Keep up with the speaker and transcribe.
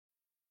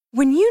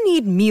When you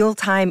need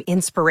mealtime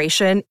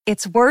inspiration,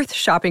 it's worth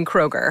shopping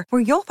Kroger,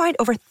 where you'll find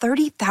over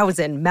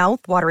 30,000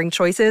 mouth-watering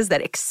choices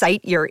that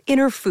excite your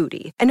inner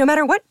foodie. And no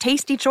matter what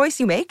tasty choice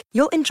you make,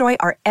 you'll enjoy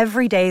our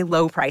everyday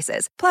low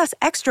prices, plus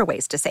extra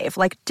ways to save,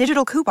 like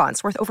digital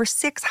coupons worth over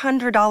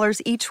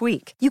 $600 each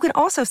week. You can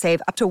also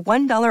save up to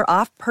 $1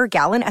 off per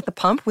gallon at the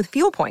pump with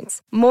fuel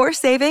points. More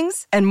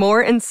savings and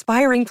more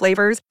inspiring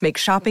flavors make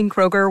shopping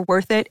Kroger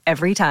worth it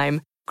every time.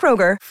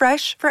 Kroger,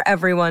 fresh for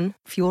everyone.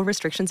 Fuel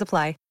restrictions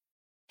apply.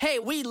 Hey,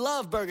 we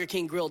love Burger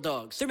King grilled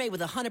dogs. They're made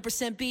with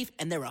 100% beef,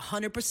 and they're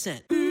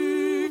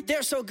 100%.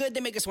 They're so good, they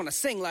make us want to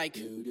sing like...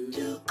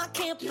 I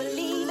can't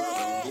believe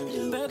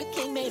it. Burger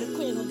King made a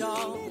grilled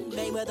dog.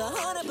 Made with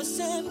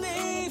 100%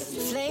 beef.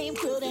 Flame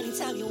grilled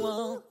anytime you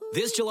want.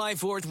 This July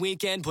 4th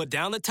weekend, put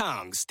down the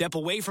tongs, step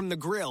away from the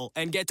grill,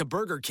 and get to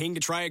Burger King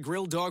to try a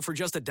grilled dog for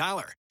just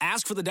 $1.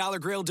 Ask for the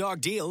 $1 grilled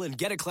dog deal and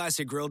get a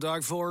classic grilled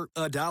dog for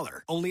 $1.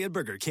 Only at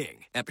Burger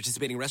King. At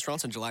participating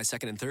restaurants on July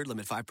 2nd and 3rd,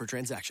 limit 5 per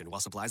transaction while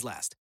supplies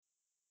last.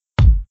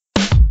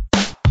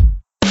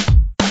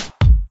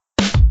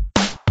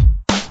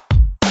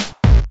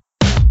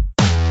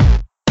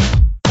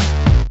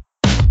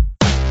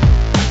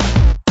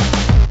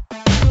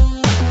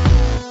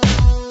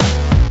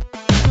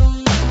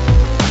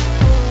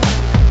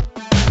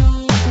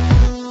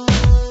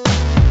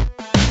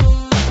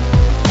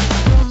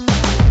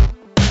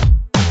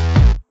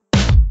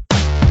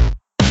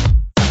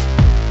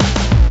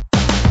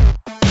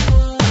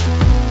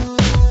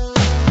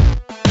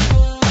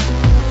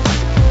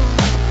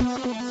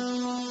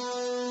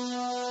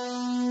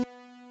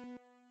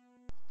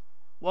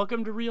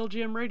 Welcome to Real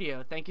GM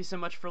Radio. Thank you so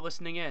much for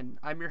listening in.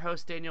 I'm your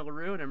host, Daniel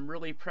LaRue, and I'm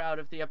really proud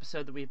of the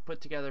episode that we've put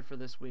together for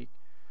this week.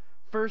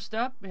 First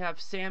up, we have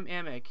Sam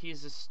Amick.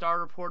 He's a star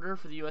reporter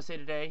for the USA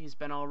Today. He's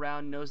been all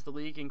around, knows the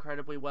league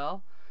incredibly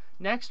well.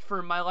 Next,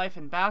 for My Life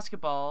in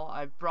Basketball,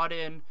 I've brought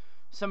in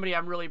somebody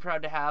I'm really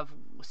proud to have,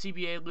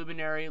 CBA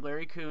luminary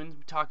Larry Coons,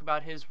 talk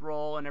about his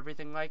role and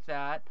everything like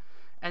that.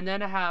 And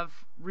then I have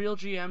Real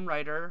GM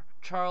writer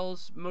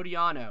Charles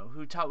Modiano,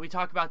 who we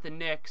talk about the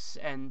Knicks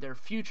and their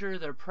future,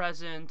 their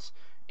present,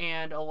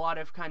 and a lot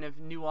of kind of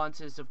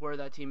nuances of where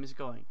that team is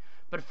going.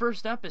 But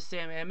first up is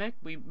Sam Amick.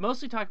 We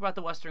mostly talk about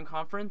the Western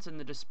Conference and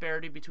the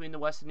disparity between the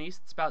West and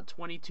East. It's about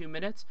 22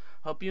 minutes.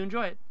 Hope you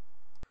enjoy it.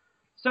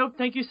 So,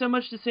 thank you so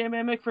much to Sam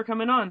Amick for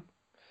coming on.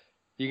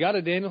 You got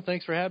it, Daniel.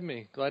 Thanks for having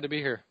me. Glad to be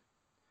here.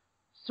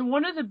 So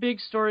one of the big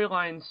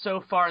storylines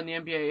so far in the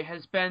NBA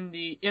has been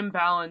the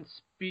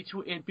imbalance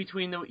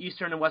between the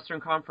Eastern and Western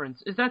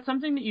Conference. Is that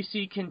something that you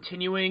see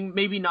continuing,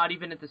 maybe not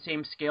even at the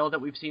same scale that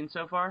we've seen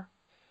so far?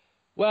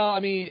 Well, I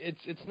mean,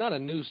 it's not a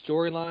new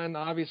storyline,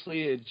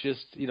 obviously. It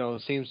just,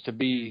 seems to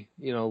be,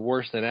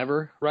 worse than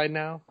ever right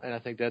now, and I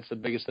think that's the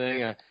biggest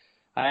thing.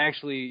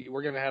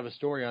 We're going to have a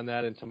story on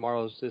that in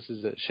tomorrow's, this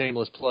is a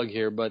shameless plug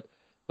here, but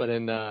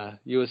in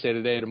USA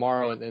Today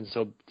tomorrow, and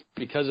so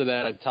because of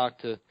that, I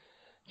talked to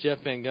Jeff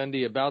Van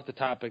Gundy about the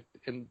topic,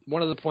 and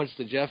one of the points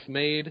that Jeff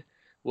made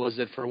was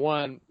that, for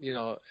one,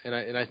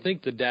 and I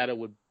think the data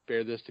would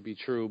bear this to be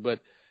true,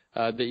 but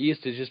the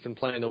East has just been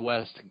playing the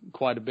West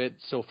quite a bit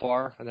so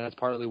far, and that's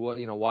partly what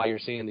why you're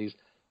seeing these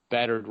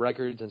battered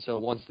records. And so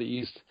once the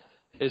East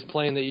is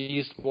playing the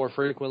East more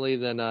frequently,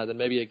 then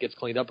maybe it gets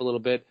cleaned up a little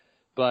bit.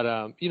 But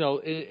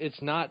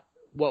it's not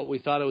what we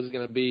thought it was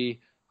going to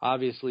be,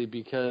 obviously,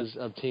 because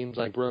of teams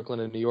like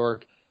Brooklyn and New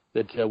York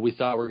that we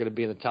thought were going to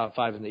be in the top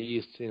 5 in the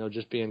East.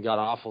 Just being god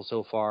awful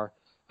so far.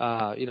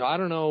 I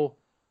don't know.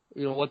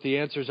 What the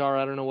answers are.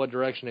 I don't know what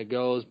direction it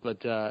goes,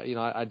 but,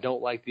 I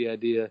don't like the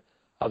idea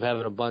of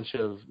having a bunch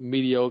of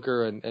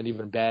mediocre and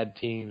even bad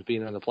teams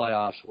being in the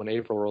playoffs when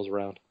April rolls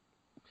around.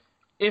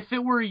 If it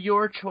were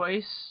your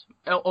choice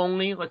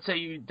only, let's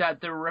say that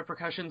there were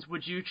repercussions,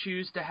 would you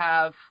choose to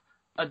have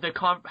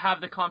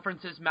the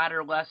conferences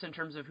matter less in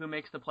terms of who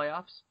makes the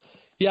playoffs?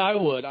 Yeah, I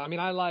would. I mean,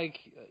 I like,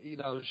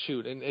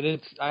 and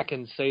it's, I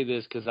can say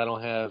this because I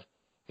don't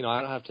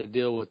have to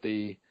deal with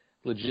the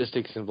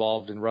logistics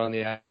involved in running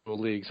the actual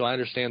league. So I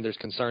understand there's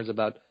concerns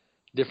about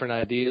different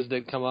ideas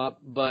that come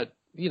up, but,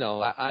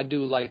 I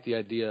do like the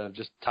idea of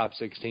just top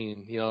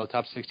 16,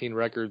 top 16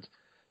 records,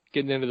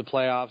 getting into the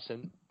playoffs,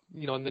 and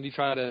then you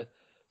try to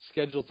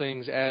schedule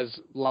things as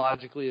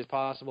logically as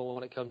possible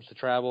when it comes to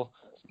travel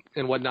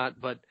and whatnot.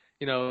 But,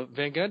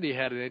 Van Gundy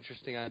had an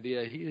interesting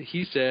idea.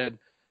 He said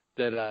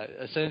that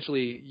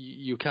essentially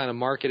you kind of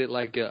market it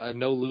like a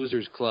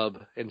no-losers club,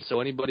 and so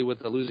anybody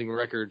with a losing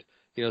record,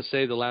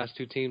 say the last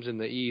 2 teams in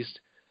the East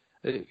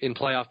in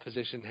playoff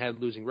position had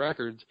losing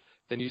records,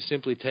 then you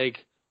simply take,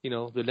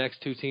 the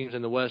next 2 teams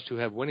in the West who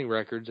have winning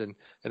records and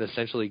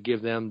essentially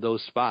give them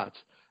those spots.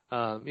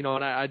 And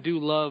I do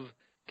love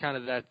kind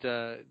of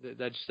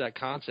that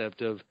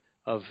concept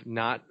of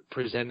not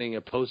presenting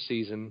a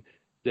postseason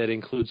that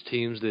includes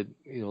teams that,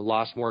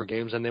 lost more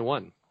games than they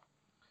won.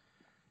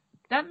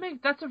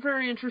 That's a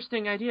very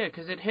interesting idea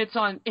because it hits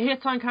on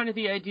kind of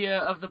the idea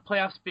of the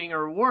playoffs being a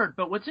reward.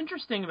 But what's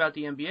interesting about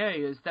the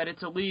NBA is that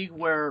it's a league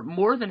where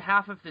more than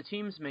half of the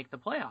teams make the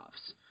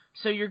playoffs.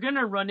 So you're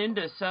gonna run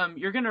into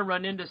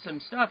some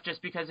stuff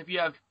just because if you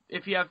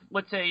have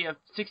let's say you have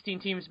 16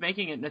 teams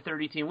making it in a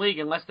 30-team league,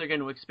 unless they're going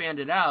to expand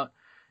it out,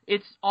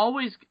 it's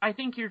always, I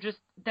think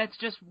that's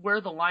just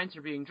where the lines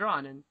are being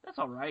drawn, and that's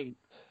all right.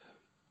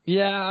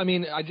 Yeah, I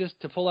mean,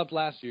 to pull up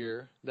last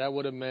year, that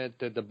would have meant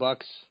that the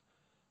Bucks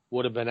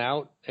would have been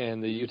out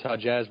and the Utah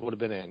Jazz would have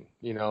been in,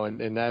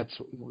 and that's,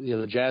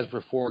 the Jazz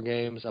were 4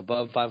 games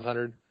above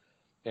 500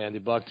 and the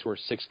Bucks were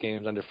 6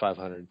 games under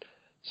 500.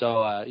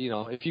 So,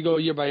 if you go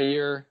year by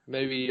year,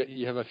 maybe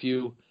you have a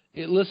few.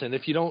 Listen,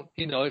 if you don't,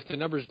 if the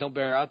numbers don't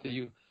bear out that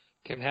you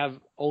can have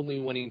only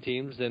winning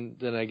teams, then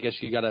I guess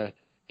you got to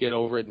get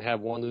over it and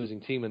have one losing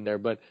team in there.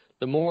 But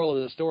the moral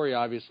of the story,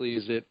 obviously,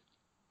 is that,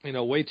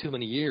 way too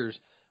many years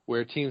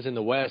where teams in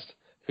the West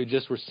who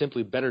just were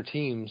simply better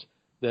teams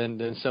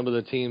than some of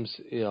the teams,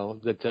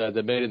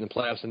 that made it in the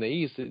playoffs in the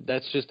East.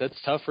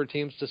 That's tough for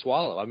teams to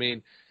swallow. I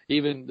mean,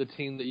 even the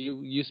team that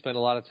you spent a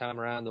lot of time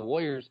around, the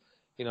Warriors,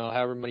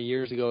 however many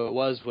years ago it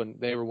was when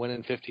they were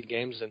winning 50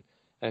 games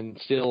and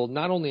still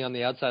not only on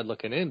the outside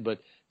looking in, but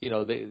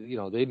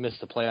they missed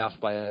the playoffs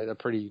by a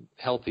pretty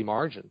healthy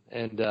margin,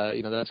 and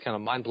that's kind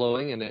of mind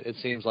blowing. And it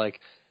seems like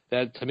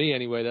that, to me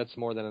anyway, that's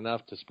more than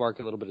enough to spark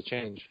a little bit of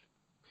change.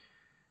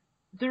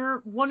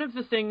 One of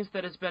the things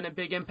that has been a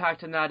big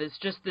impact in that is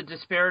just the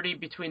disparity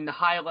between the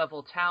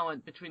high-level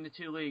talent between the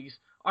two leagues.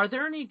 Are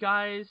there any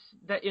guys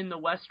that in the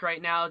West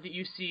right now that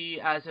you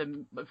see as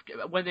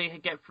when they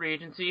get free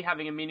agency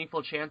having a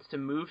meaningful chance to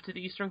move to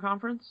the Eastern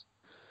Conference?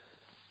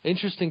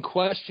 Interesting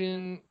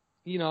question.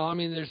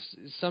 There's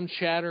some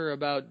chatter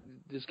about,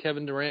 is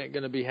Kevin Durant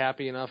going to be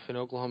happy enough in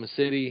Oklahoma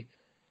City?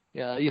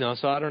 Yeah,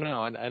 so I don't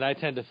know. And I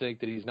tend to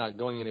think that he's not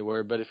going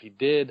anywhere. But if he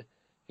did,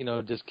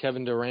 does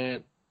Kevin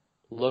Durant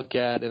look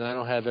at, and I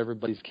don't have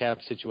everybody's cap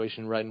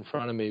situation right in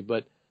front of me,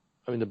 but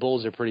the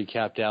Bulls are pretty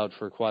capped out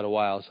for quite a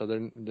while,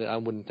 so I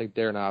wouldn't think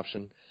they're an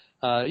option.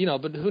 But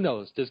who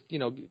knows?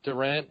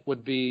 Durant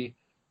would be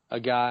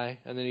a guy,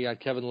 and then you got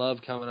Kevin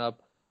Love coming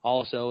up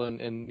also, and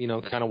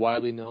kind of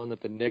widely known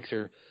that the Knicks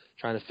are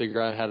trying to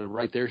figure out how to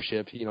right their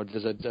ship.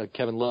 Does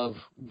Kevin Love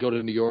go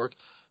to New York?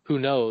 Who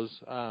knows?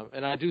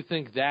 And I do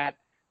think that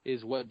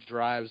is what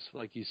drives,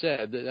 like you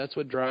said, that's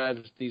what drives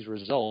these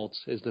results,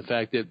 is the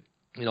fact that,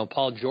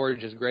 Paul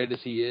George, as great as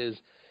he is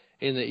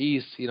in the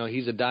East,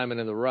 he's a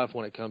diamond in the rough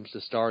when it comes to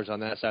stars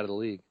on that side of the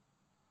league.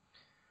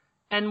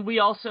 And we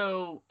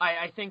also,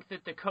 I think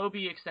that the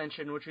Kobe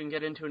extension, which we can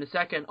get into in a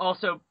second,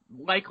 also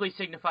likely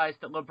signifies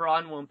that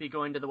LeBron won't be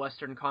going to the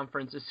Western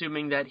Conference,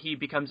 assuming that he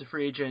becomes a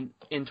free agent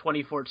in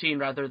 2014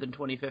 rather than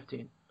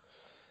 2015.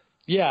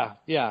 Yeah.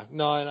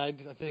 No, and I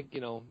think,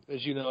 as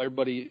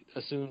everybody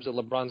assumes that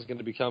LeBron's going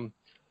to become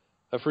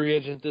a free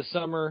agent this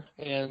summer.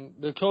 And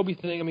the Kobe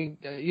thing,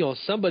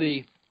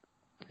 somebody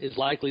is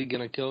likely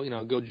going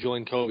to go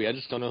join Kobe. I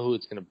just don't know who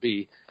it's going to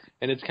be.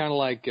 And it's kind of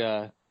like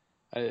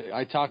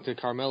I talked to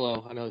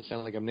Carmelo. I know it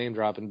sounds like I'm name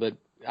dropping, but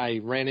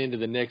I ran into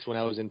the Knicks when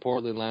I was in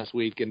Portland last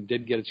week and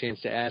did get a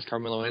chance to ask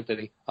Carmelo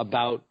Anthony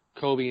about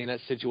Kobe in that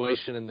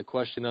situation and the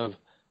question of,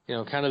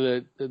 kind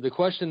of the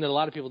question that a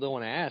lot of people don't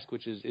want to ask,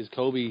 which is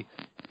Kobe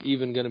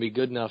even going to be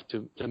good enough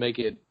to make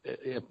it,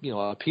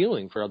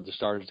 appealing for other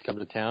stars to come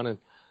to town?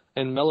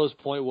 And Melo's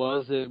point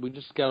was that we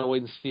just got to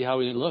wait and see how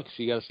he looks.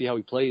 You got to see how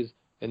he plays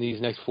in these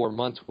next 4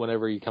 months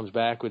whenever he comes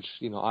back, which,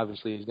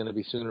 obviously is going to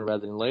be sooner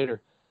rather than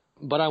later.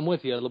 But I'm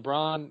with you.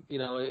 LeBron,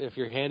 if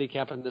you're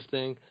handicapping this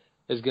thing,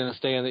 is going to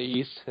stay in the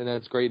East, and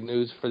that's great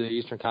news for the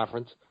Eastern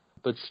Conference.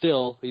 But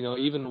still,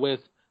 even with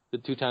the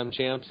 2-time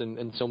champs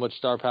and so much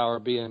star power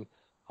being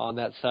on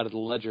that side of the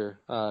ledger,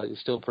 it's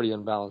still pretty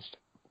unbalanced.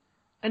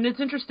 And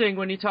it's interesting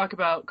when you talk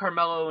about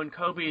Carmelo and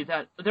Kobe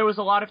that there was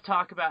a lot of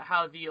talk about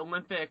how the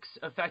Olympics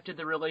affected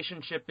the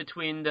relationship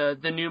between the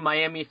new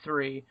Miami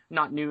Three,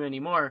 not new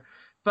anymore.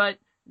 But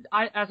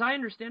as I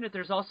understand it,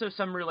 there's also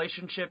some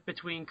relationship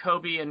between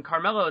Kobe and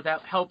Carmelo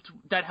that helped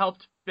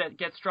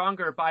get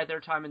stronger by their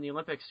time in the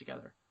Olympics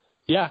together.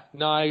 Yeah,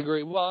 no, I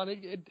agree. Well,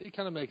 it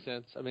kind of makes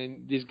sense. I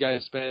mean, these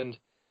guys spend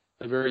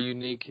a very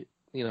unique,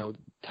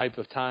 type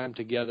of time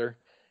together.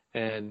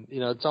 And,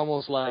 it's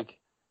almost like,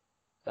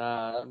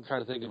 I'm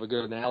trying to think of a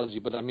good analogy,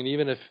 but I mean,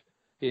 even if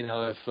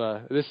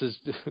this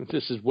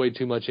is way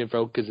too much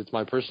info because it's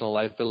my personal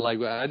life, but like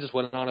I just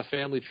went on a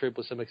family trip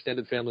with some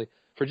extended family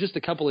for just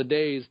a couple of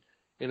days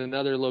in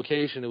another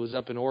location. It was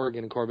up in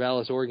Oregon,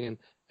 Corvallis, Oregon,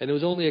 and it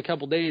was only a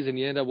couple of days, and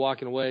you end up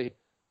walking away,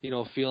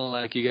 feeling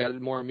like you got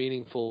more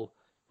meaningful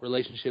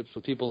relationships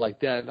with people like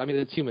that. I mean,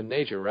 it's human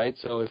nature, right?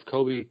 So if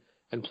Kobe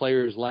and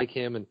players like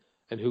him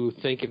and who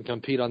think and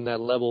compete on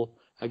that level,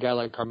 a guy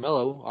like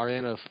Carmelo, are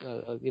in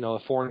a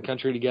foreign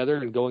country together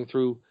and going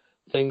through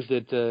things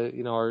that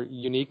are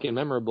unique and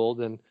memorable,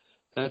 then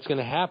that's going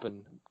to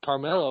happen.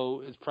 Carmelo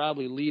is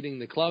probably leading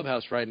the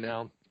clubhouse right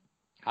now,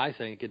 I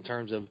think, in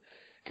terms of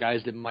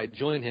guys that might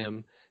join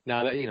him.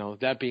 Now that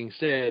that being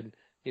said,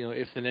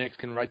 if the Knicks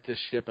can right this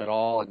ship at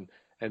all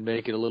and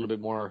make it a little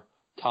bit more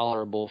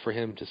tolerable for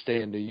him to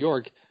stay in New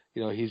York,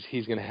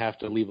 he's going to have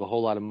to leave a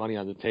whole lot of money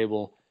on the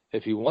table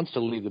if he wants to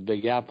leave the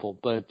Big Apple.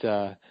 But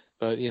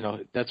But,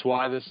 that's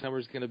why this summer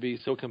is going to be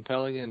so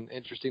compelling and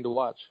interesting to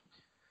watch.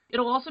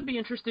 It'll also be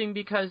interesting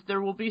because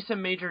there will be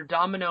some major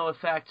domino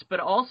effects, but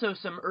also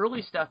some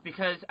early stuff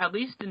because, at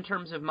least in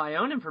terms of my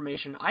own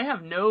information, I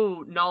have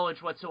no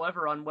knowledge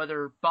whatsoever on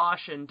whether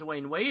Bosh and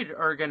Dwayne Wade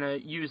are going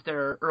to use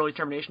their early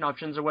termination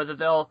options or whether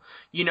they'll,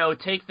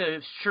 take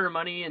the sure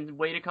money and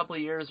wait a couple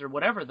of years or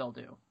whatever they'll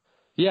do.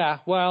 Yeah,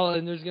 well,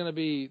 and there's going to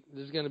be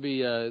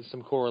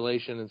some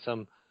correlation and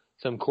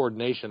some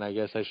coordination, I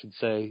guess I should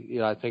say.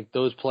 I think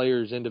those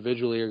players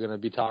individually are going to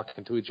be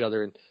talking to each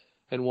other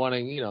and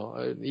wanting,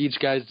 each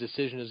guy's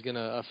decision is going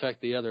to affect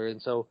the other. And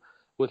so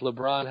with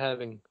LeBron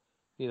having,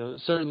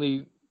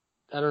 certainly,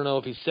 I don't know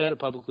if he said it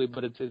publicly,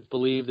 but it's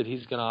believed that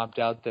he's going to opt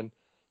out, then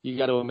you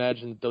got to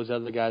imagine that those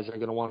other guys are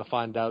going to want to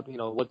find out,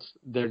 what's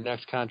their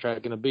next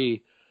contract going to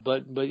be.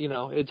 But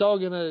it's all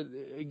going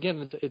to,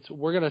 again,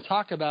 we're going to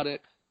talk about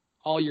it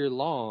all year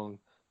long,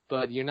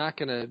 but you're not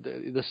going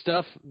to, the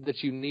stuff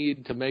that you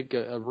need to make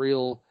a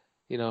real,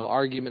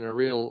 argument, a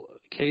real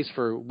case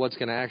for what's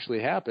going to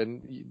actually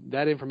happen,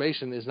 that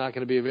information is not going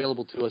to be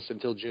available to us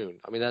until June.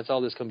 I mean, that's all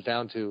this comes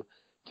down to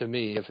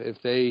me.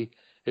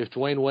 If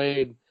Dwayne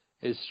Wade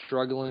is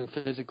struggling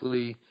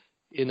physically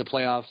in the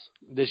playoffs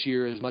this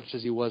year as much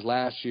as he was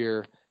last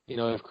year,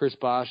 if Chris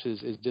Bosh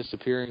is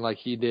disappearing like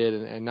he did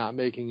and not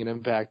making an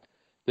impact,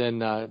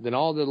 then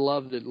all the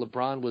love that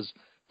LeBron was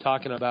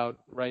talking about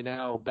right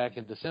now back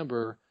in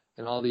December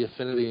and all the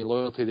affinity and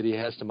loyalty that he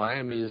has to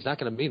Miami is not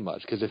going to mean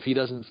much, because if he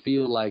doesn't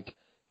feel like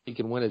he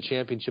can win a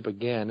championship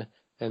again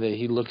and that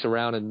he looks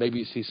around and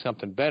maybe sees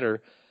something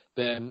better,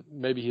 then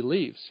maybe he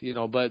leaves,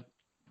 But,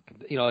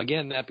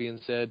 again, that being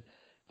said,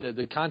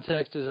 the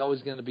context is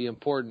always going to be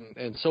important.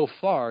 And so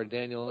far,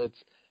 Daniel,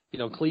 it's,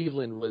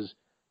 Cleveland was,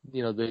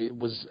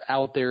 was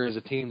out there as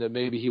a team that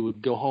maybe he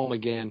would go home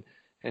again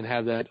and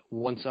have that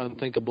once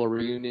unthinkable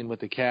reunion with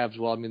the Cavs.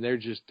 Well, I mean,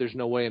 there's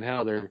no way in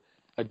hell they're,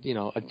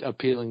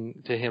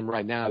 appealing to him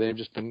right now. They've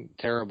just been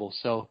terrible.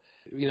 So,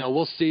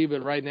 we'll see.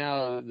 But right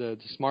now, the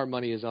smart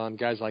money is on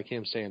guys like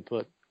him staying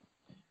put.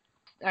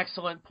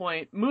 Excellent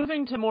point.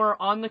 Moving to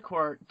more on the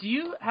court,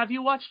 have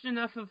you watched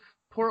enough of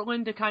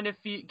Portland to kind of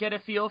get a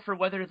feel for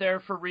whether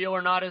they're for real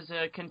or not as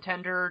a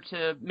contender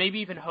to maybe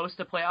even host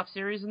a playoff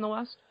series in the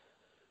West?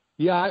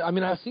 Yeah, I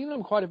mean, I've seen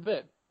them quite a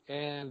bit,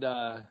 and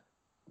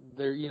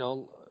they're,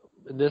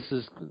 this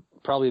is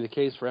probably the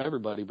case for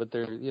everybody, but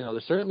they're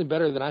certainly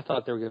better than I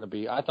thought they were going to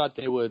be. I thought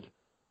they would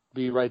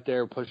be right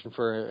there pushing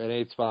for an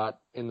 8th spot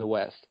in the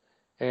West.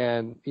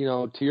 And,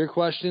 to your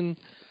question,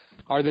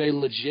 are they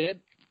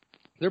legit?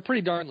 They're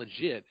pretty darn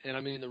legit. And,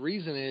 I mean, the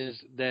reason is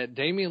that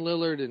Damian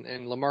Lillard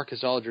and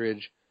LaMarcus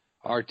Aldridge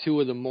are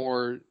two of the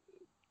more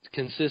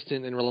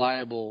consistent and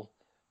reliable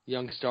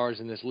young stars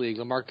in this league.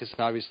 LaMarcus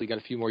obviously got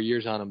a few more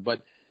years on him,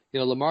 but,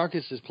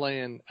 LaMarcus is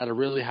playing at a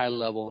really high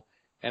level,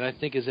 and I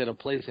think is at a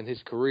place in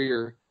his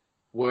career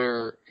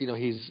where,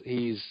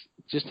 he's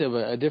just have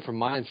a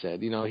different mindset.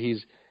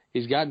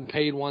 He's gotten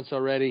paid once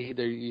already.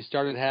 He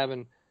started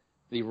having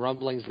the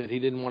rumblings that he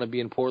didn't want to be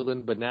in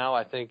Portland, but now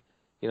I think,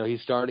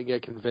 he's starting to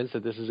get convinced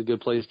that this is a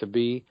good place to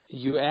be.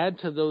 You add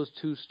to those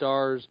two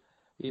stars,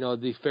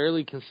 the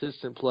fairly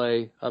consistent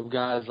play of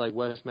guys like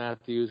Wes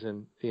Matthews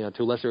and,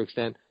 to a lesser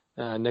extent,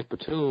 Nick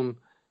Batum,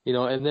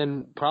 and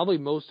then probably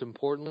most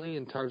importantly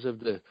in terms of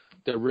the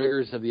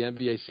rigors of the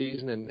NBA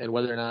season and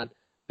whether or not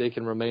they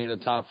can remain a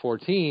top 4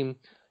 team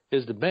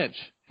is the bench.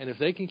 And if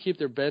they can keep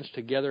their bench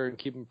together and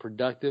keep them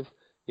productive,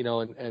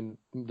 and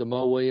the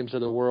Mo Williams of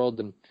the world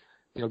and,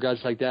 guys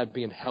like that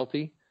being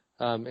healthy,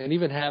 and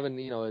even having,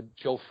 a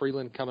Joe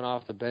Freeland coming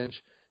off the bench,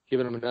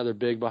 giving them another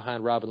big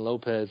behind Robin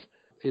Lopez,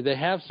 they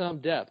have some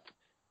depth.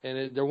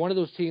 And they're one of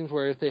those teams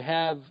where if they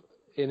have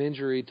an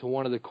injury to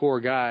one of the core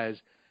guys,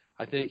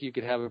 I think you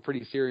could have a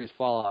pretty serious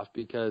fall off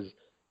because,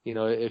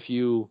 if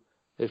you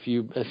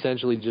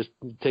essentially just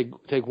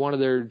take one of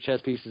their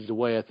chess pieces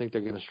away, I think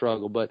they're going to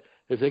struggle. But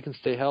if they can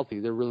stay healthy,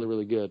 they're really,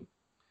 really good.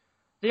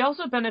 They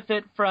also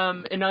benefit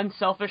from an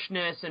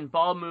unselfishness and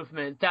ball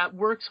movement that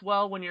works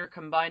well when you're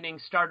combining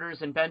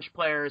starters and bench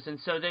players. And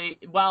so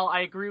while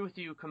I agree with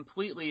you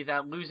completely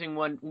that losing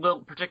one,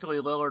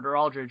 particularly Lillard or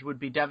Aldridge, would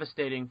be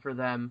devastating for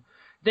them,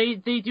 they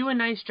do a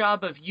nice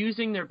job of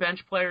using their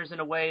bench players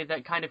in a way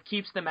that kind of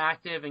keeps them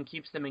active and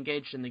keeps them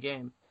engaged in the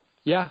game.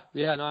 Yeah,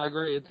 no, I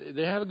agree.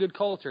 They have a good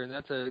culture, and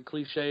that's a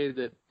cliche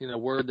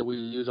word that we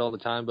use all the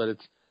time, but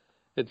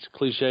it's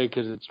cliche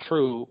because it's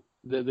true.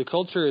 The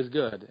culture is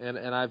good, and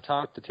I've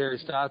talked to Terry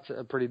Stotts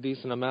a pretty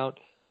decent amount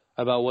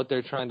about what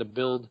they're trying to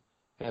build,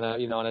 and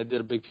and I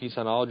did a big piece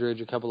on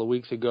Aldridge a couple of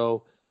weeks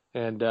ago,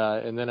 and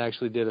then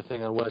actually did a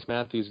thing on Wes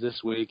Matthews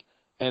this week,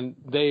 and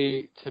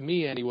they, to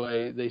me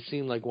anyway, they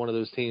seem like one of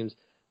those teams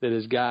that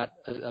has got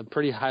a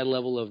pretty high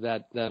level of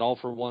that all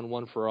for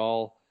one for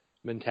all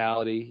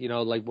mentality.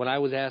 Like when I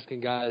was asking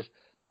guys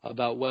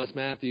about Wes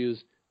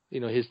Matthews,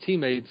 his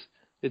teammates,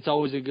 it's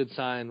always a good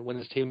sign when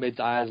his teammates'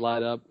 eyes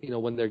light up,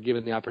 when they're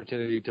given the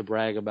opportunity to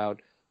brag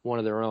about one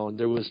of their own.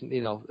 There was,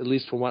 at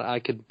least from what I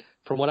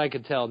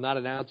could tell, not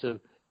an ounce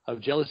of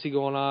jealousy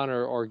going on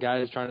or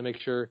guys trying to make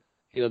sure,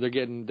 they're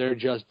getting their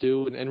just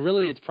due. And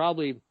really, it's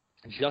probably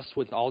just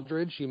with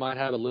Aldridge. You might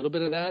have a little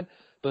bit of that.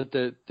 But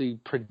the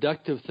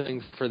productive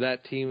thing for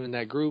that team and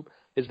that group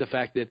is the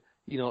fact that,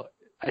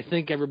 I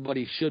think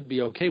everybody should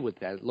be okay with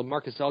that.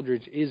 LaMarcus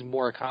Aldridge is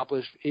more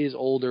accomplished, is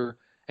older,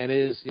 and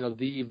is,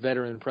 the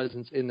veteran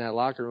presence in that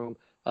locker room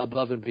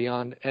above and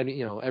beyond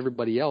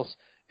everybody else.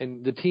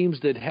 And the teams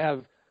that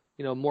have,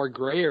 more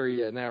gray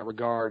area in that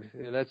regard,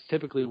 that's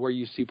typically where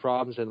you see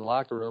problems in the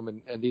locker room,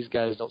 and these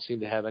guys don't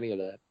seem to have any of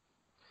that.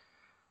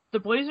 The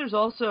Blazers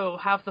also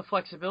have the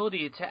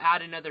flexibility to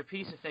add another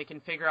piece if they can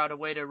figure out a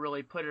way to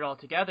really put it all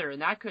together,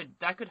 and that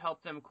could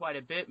help them quite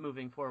a bit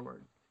moving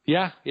forward.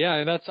 Yeah,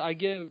 and I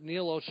give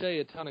Neil O'Shea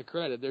a ton of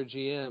credit, their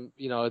GM.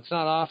 It's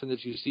not often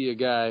that you see a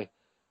guy,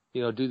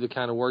 do the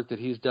kind of work that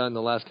he's done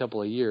the last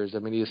couple of years. I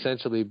mean, he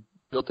essentially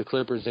built the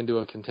Clippers into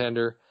a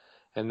contender,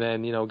 and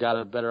then, got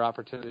a better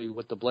opportunity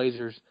with the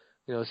Blazers,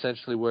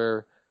 essentially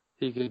where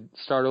he could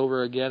start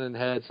over again and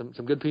had some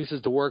good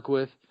pieces to work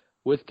with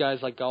guys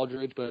like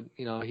Aldridge. But,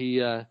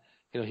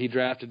 he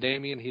drafted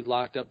Damian, he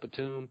locked up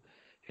Batum,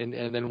 and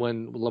then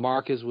when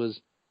LaMarcus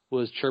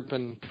was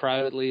chirping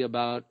privately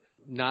about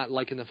not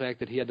liking the fact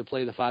that he had to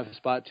play the 5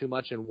 spot too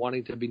much and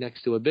wanting to be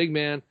next to a big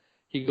man,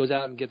 he goes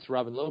out and gets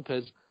Robin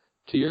Lopez.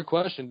 To your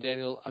question,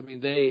 Daniel, I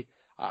mean,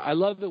 I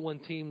love it when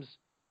teams,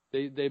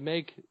 they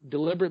make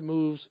deliberate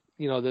moves,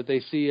 that they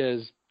see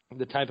as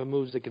the type of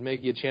moves that can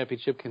make you a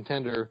championship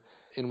contender.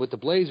 And with the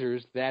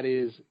Blazers, that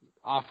is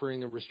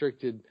offering a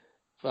restricted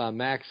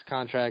max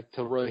contract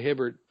to Roy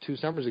Hibbert 2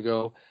 summers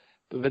ago.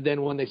 But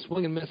then when they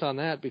swing and miss on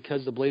that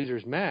because the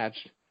Blazers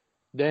matched,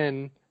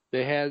 then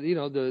they had,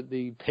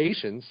 the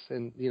patience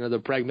and,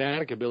 the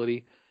pragmatic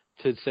ability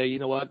to say,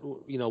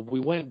 we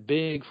went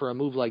big for a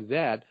move like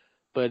that,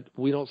 but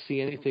we don't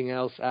see anything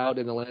else out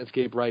in the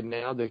landscape right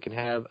now that can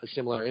have a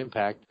similar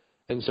impact,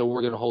 and so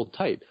we're going to hold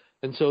tight.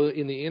 And so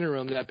in the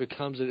interim, that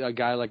becomes a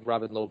guy like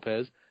Robin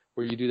Lopez,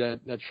 where you do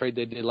that trade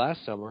they did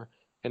last summer,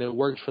 and it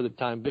worked for the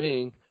time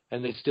being,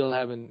 and they still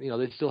haven't,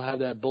 they still have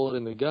that bullet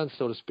in the gun,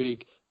 so to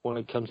speak, when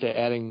it comes to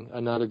adding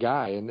another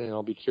guy, and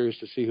I'll be curious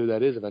to see who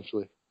that is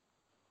eventually.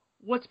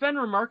 What's been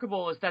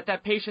remarkable is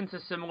that patience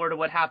is similar to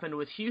what happened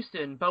with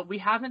Houston, but we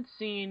haven't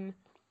seen,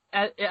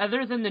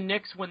 other than the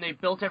Knicks when they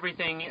built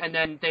everything and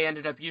then they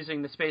ended up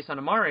using the space on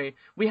Amari,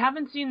 we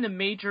haven't seen the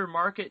major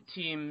market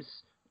teams,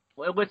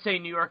 let's say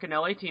New York and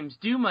LA teams,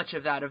 do much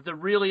of that, of the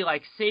really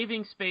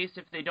saving space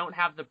if they don't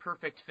have the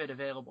perfect fit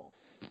available.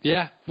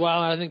 Yeah,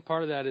 well, I think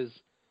part of that is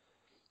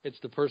it's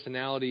the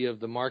personality of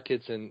the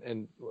markets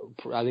and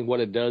I think what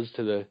it does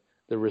to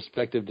the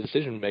respective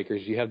decision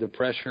makers. You have the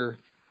pressure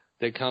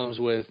that comes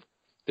with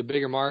the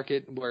bigger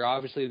market, where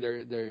obviously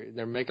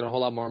they're making a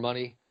whole lot more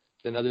money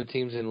than other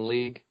teams in the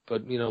league.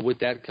 But with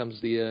that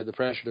comes the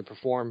pressure to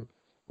perform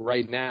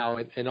right now,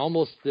 and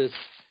almost this,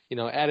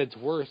 at its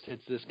worst,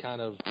 it's this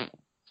kind of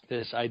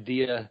this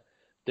idea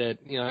that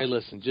hey,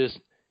 listen, just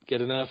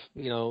get enough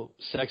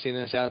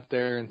sexiness out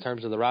there in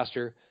terms of the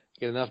roster,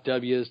 get enough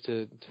W's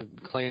to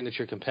claim that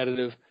you're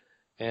competitive,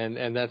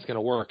 and that's going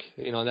to work.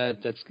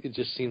 It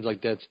just seems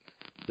like that's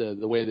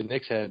the way the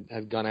Knicks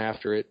had gone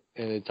after it,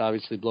 and it's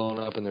obviously blown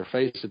up in their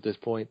face at this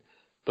point.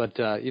 But,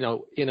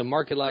 in a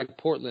market like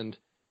Portland,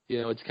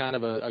 it's kind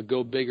of a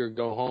go big or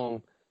go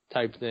home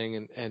type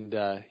thing. And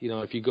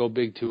if you go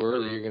big too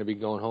early, you're going to be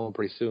going home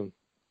pretty soon.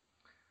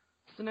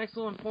 That's an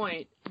excellent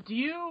point. Do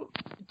you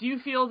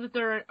feel that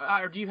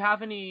or do you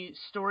have any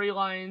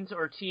storylines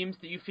or teams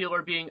that you feel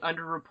are being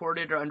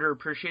underreported or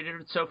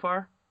underappreciated so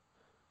far?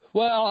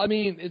 Well, I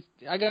mean,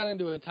 I got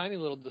into a tiny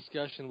little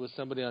discussion with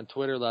somebody on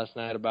Twitter last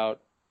night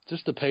about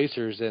just the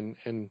Pacers,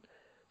 and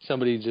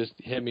somebody just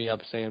hit me up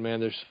saying, man,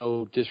 they're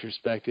so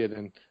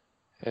disrespected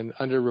and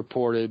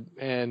underreported.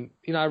 And,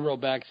 I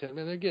wrote back and said,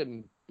 man, they're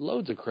getting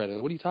loads of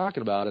credit. What are you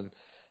talking about? And,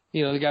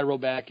 the guy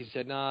wrote back, he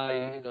said,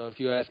 if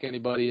you ask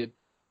anybody at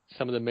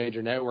some of the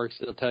major networks,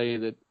 they'll tell you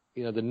that,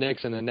 the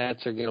Knicks and the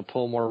Nets are going to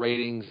pull more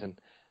ratings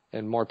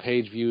and more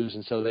page views,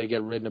 and so they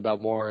get written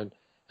about more.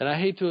 And I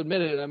hate to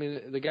admit it, I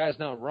mean, the guy's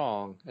not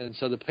wrong. And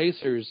so the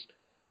Pacers,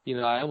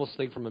 I almost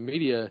think from a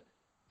media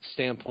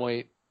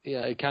standpoint,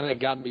 it kind of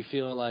got me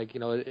feeling like,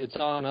 it's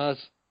on us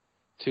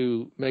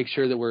to make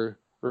sure that we're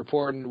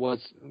reporting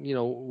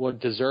what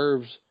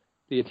deserves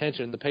the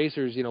attention. The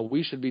Pacers,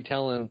 we should be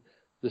telling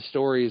the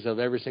stories of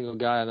every single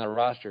guy on that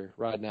roster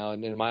right now,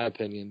 in my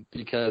opinion,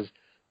 because,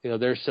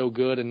 they're so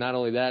good. And not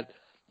only that,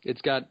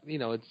 it's got,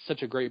 it's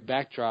such a great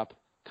backdrop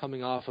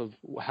coming off of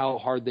how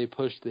hard they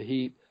pushed the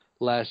Heat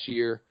last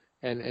year,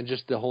 and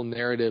just the whole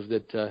narrative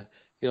that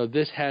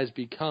this has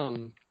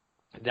become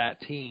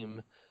that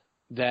team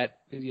that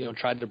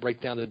tried to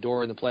break down the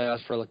door in the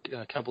playoffs for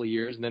a couple of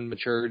years and then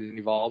matured and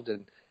evolved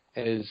and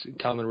is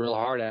coming real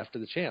hard after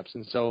the champs.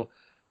 And so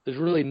there's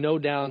really no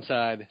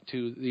downside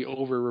to the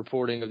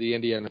over-reporting of the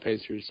Indiana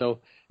Pacers.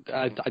 So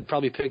I'd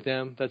probably pick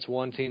them. That's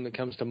one team that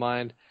comes to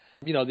mind.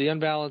 The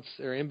imbalance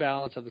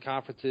of the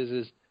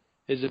conferences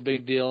is a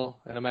big deal,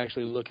 and I'm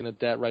actually looking at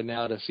that right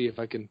now to see if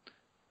I can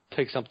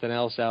pick something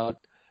else out.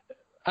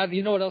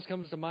 What else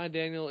comes to mind,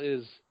 Daniel,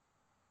 is,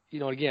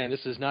 again,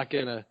 this is not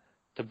going to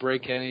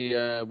break any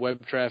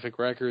web traffic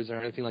records or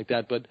anything like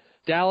that. But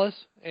Dallas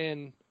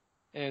and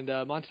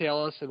Monte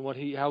Ellis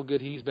and how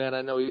good he's been.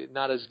 I know he's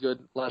not as good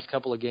last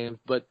couple of games,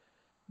 but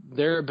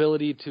their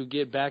ability to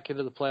get back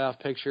into the playoff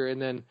picture,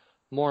 and then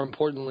more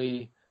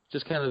importantly,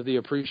 just kind of the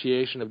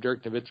appreciation of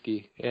Dirk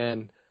Nowitzki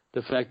and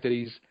the fact that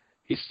he's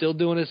still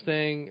doing his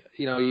thing.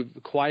 He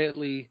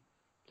quietly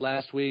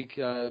last week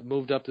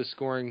moved up the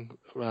scoring,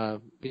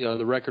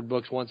 the record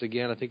books once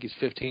again. I think he's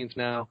 15th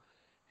now,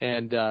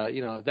 and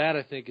that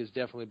I think has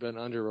definitely been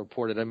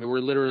underreported. I mean, we're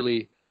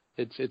literally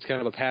it's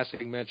kind of a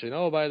passing mention.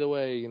 Oh, by the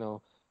way,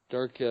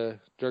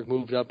 Dirk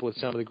moved up with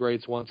some of the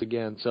greats once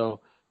again. So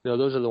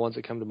those are the ones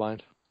that come to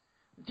mind.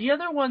 The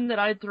other one that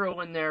I'd throw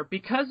in there,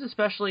 because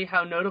especially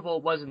how notable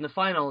it was in the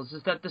finals,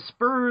 is that the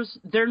Spurs,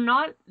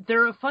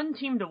 they're a fun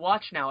team to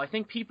watch now. I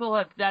think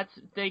people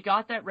they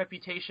got that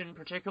reputation,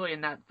 particularly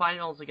in that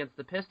finals against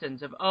the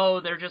Pistons, of,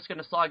 they're just going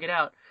to slog it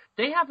out.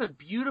 They have a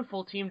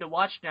beautiful team to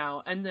watch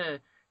now, and the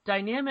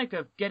dynamic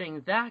of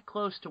getting that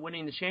close to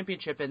winning the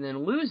championship and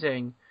then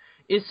losing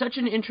is such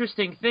an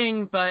interesting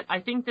thing, but I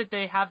think that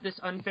they have this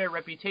unfair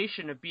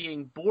reputation of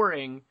being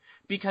boring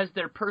because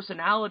their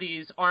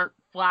personalities aren't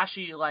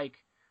flashy like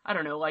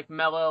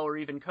Melo or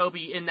even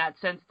Kobe, in that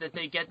sense that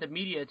they get the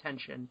media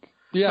attention.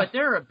 Yeah. But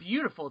they're a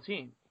beautiful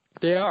team.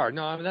 They are.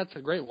 No, I mean, that's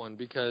a great one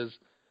because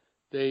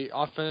they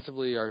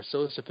offensively are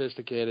so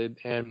sophisticated,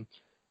 and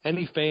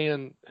any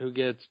fan who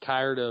gets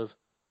tired of,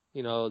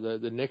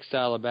 the Knicks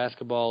style of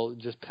basketball,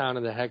 just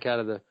pounding the heck out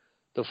of the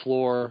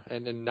floor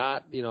and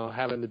not,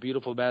 having the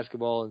beautiful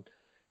basketball,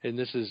 and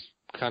this is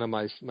kind of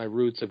my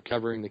roots of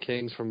covering the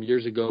Kings from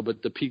years ago,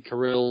 but the Pete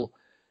Carroll,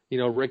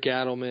 Rick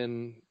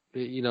Adelman,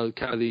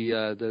 kind of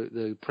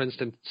the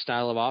Princeton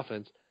style of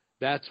offense.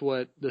 That's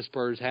what the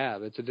Spurs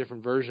have. It's a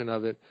different version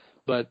of it,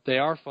 but they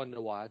are fun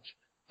to watch.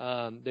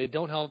 They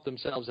don't help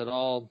themselves at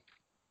all,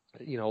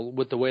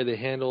 with the way they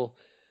handle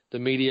the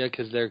media,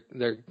 because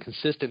their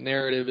consistent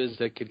narrative is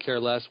they could care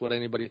less what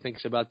anybody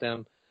thinks about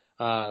them.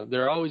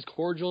 They're always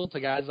cordial to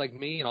guys like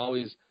me and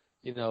always,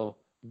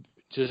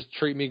 just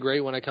treat me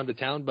great when I come to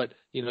town. But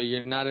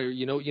you're not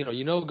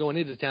going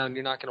into town,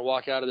 you're not going to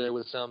walk out of there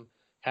with some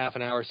half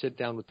an hour sit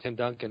down with Tim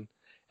Duncan.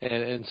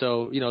 And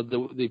so,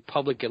 the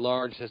public at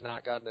large has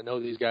not gotten to know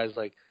these guys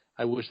like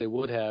I wish they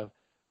would have.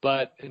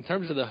 But in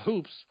terms of the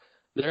hoops,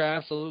 they're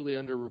absolutely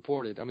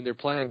underreported. I mean, they're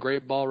playing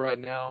great ball right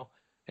now.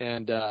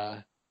 And,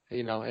 I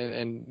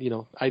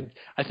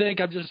think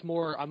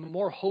I'm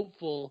more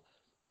hopeful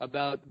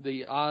about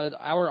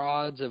our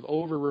odds of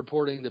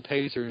over-reporting the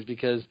Pacers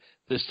because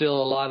there's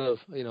still a lot of,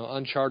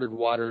 uncharted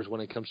waters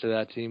when it comes to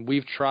that team.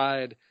 We've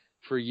tried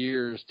for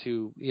years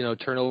to,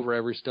 turn over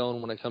every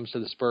stone when it comes to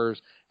the Spurs.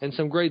 And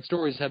some great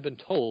stories have been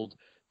told,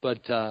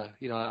 but,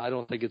 I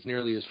don't think it's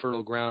nearly as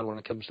fertile ground when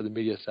it comes to the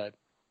media side.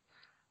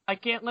 I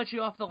can't let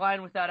you off the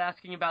line without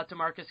asking about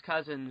DeMarcus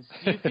Cousins.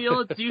 Do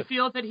you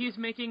feel that he's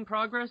making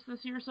progress this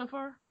year so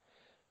far?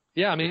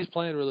 Yeah, I mean, he's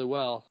playing really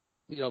well.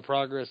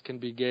 Progress can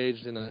be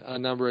gauged in a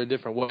number of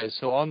different ways.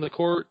 So on the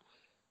court,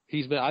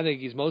 I think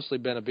he's mostly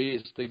been a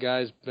beast. The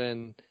guy's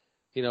been,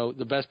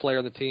 the best player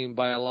on the team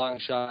by a long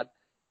shot.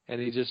 And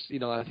he just,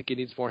 I think he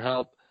needs more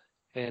help.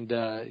 And,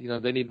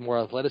 they need more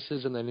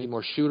athleticism. They need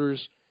more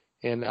shooters.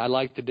 And I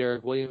like the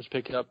Derek Williams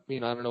pickup. I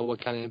don't know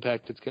what kind of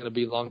impact it's going to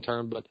be long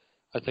term, but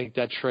I think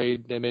that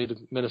trade they made with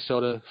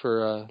Minnesota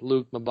for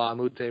Luke Mbah a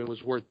Moute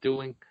was worth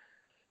doing.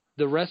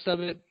 The rest of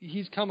it,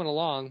 he's coming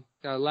along.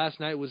 Last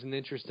night was an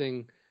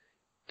interesting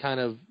kind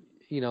of,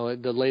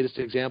 the latest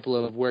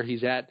example of where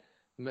he's at,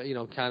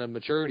 kind of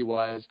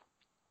maturity-wise,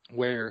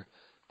 where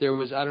there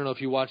was, I don't know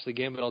if you watched the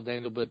game at all,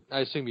 Daniel, but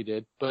I assume you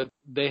did, but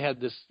they had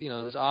this,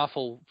 this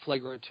awful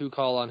flagrant 2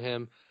 call on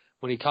him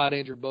when he caught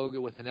Andrew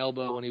Bogut with an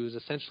elbow when he was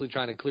essentially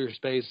trying to clear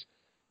space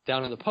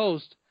down in the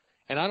post.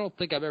 And I don't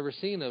think I've ever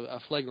seen a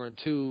flagrant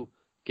 2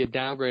 get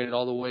downgraded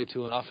all the way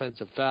to an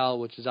offensive foul,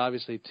 which is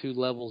obviously 2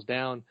 levels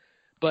down.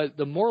 But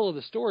the moral of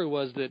the story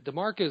was that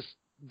DeMarcus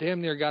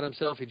damn near got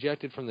himself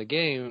ejected from the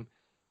game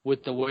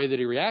with the way that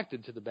he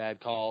reacted to the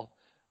bad call.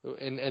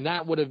 And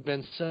that would have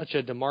been such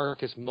a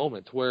DeMarcus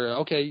moment where,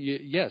 okay,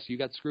 yes, you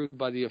got screwed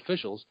by the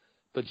officials,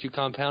 but you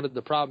compounded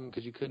the problem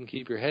because you couldn't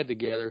keep your head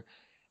together.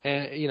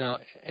 And,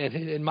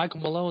 and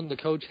Michael Malone, the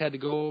coach, had to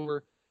go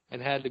over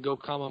and had to go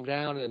calm him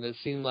down. And it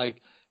seemed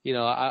like,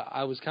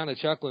 I was kind of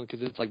chuckling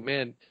because it's like,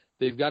 man,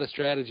 they've got a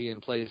strategy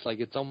in place. Like,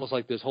 it's almost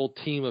like this whole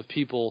team of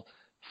people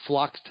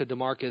flocks to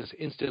DeMarcus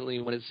instantly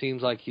when it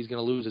seems like he's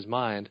going to lose his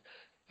mind.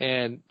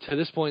 And to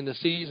this point in the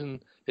season,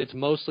 it's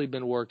mostly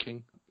been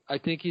working. I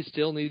think he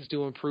still needs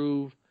to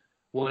improve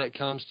when it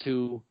comes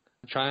to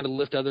trying to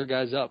lift other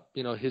guys up.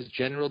 His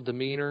general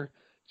demeanor,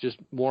 just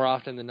more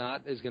often than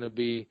not, is going to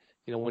be,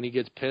 when he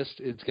gets pissed,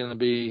 it's going to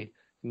be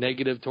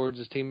negative towards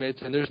his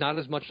teammates. And there's not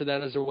as much of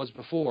that as there was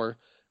before.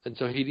 And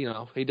so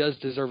he does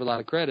deserve a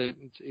lot of credit.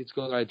 It's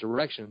going the right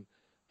direction.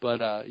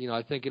 But,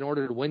 I think in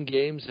order to win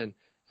games and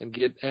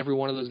get every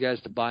one of those guys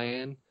to buy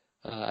in,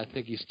 I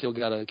think he's still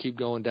got to keep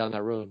going down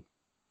that road.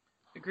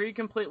 Agreed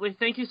completely.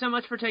 Thank you so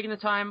much for taking the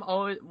time.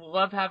 Always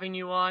love having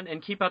you on,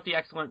 and keep up the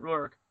excellent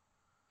work.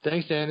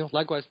 Thanks, Daniel.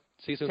 Likewise.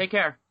 See you soon. Take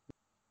care.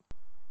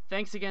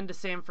 Thanks again to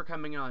Sam for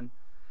coming on.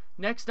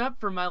 Next up,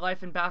 for My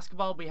Life in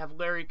Basketball, we have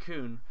Larry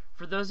Kuhn.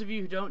 For those of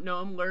you who don't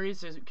know him,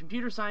 Larry's a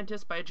computer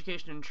scientist by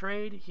education and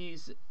trade.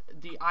 He's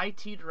the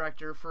IT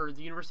director for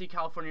the University of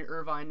California,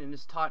 Irvine, and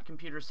has taught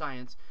computer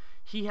science.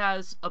 He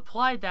has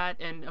applied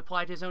that and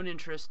applied his own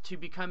interest to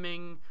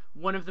becoming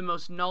one of the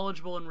most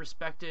knowledgeable and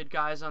respected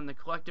guys on the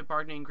collective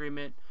bargaining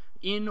agreement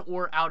in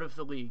or out of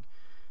the league.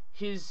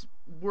 His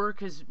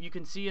work you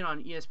can see it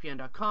on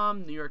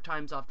ESPN.com, New York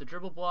Times Off the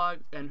Dribble blog,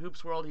 and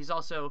Hoops World. He's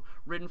also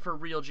written for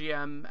Real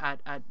GM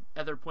at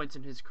other points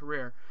in his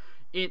career.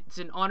 It's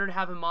an honor to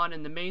have him on,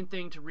 and the main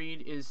thing to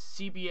read is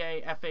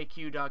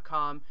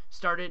CBAFAQ.com.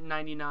 Started in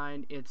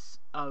 '99. It's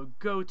a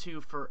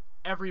go-to for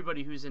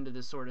everybody who's into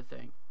this sort of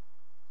thing.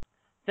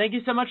 Thank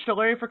you so much to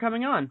Larry for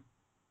coming on.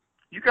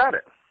 You got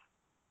it.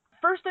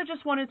 First, I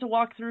just wanted to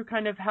walk through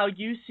kind of how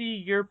you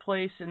see your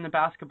place in the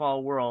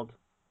basketball world.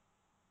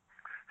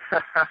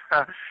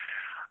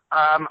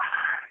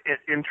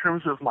 In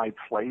terms of my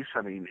place,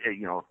 I mean,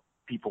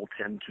 people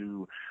tend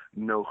to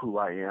know who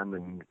I am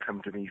and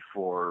come to me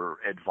for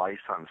advice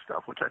on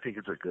stuff, which I think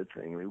is a good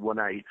thing. I mean, when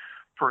I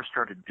first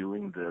started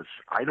doing this,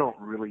 I don't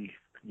really,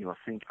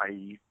 think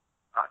I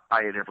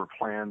had ever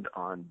planned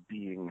on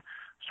being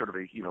sort of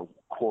a,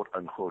 quote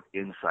unquote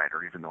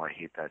insider, even though I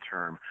hate that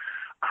term.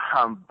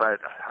 But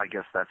I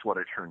guess that's what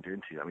it turned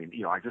into. I mean,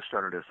 I just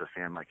started as a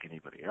fan like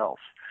anybody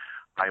else.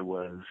 I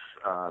was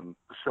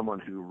someone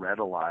who read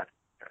a lot,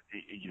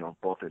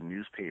 both in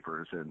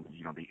newspapers and,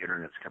 the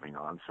internet's coming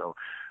on. So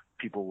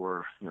people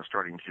were,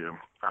 starting to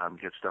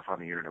get stuff on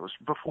the internet. It was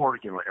before,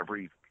 you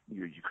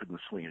couldn't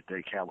swing a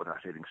day cat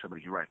without hitting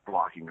somebody who write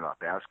blogging about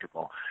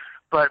basketball.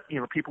 But,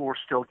 people were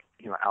still,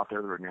 out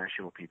there. There were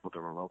national people,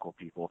 there were local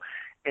people.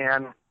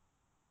 And,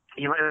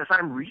 as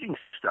I'm reading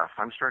stuff,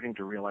 I'm starting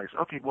to realize,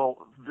 okay,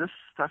 well, this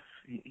stuff,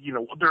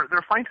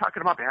 they're fine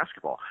talking about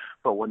basketball,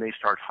 but when they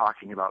start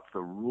talking about the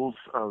rules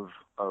of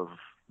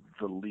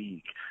the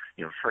league,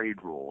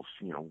 trade rules,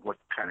 what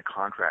kind of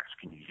contracts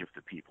can you give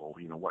to people,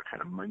 what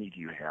kind of money do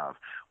you have,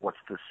 what's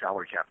the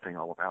salary cap thing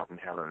all about, and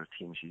how do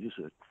teams use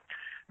it?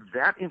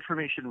 That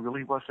information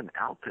really wasn't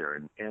out there,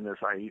 and as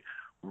I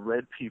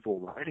read people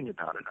writing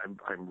about it,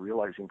 I'm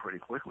realizing pretty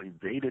quickly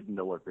they didn't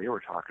know what they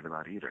were talking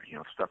about either.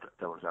 Stuff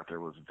that was out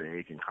there was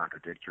vague and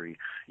contradictory.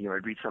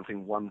 I'd read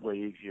something one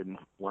way in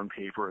one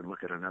paper and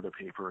look at another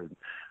paper, and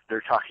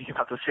they're talking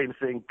about the same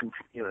thing,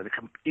 in an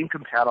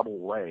incompatible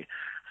way.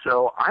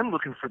 So I'm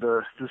looking for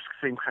this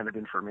same kind of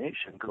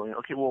information, going,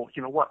 okay, well,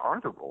 what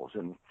are the rules?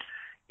 And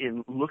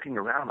in looking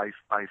around,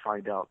 I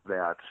find out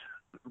that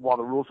while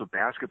the rules of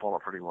basketball are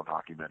pretty well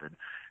documented,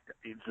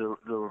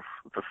 the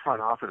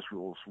front office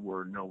rules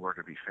were nowhere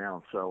to be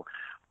found. So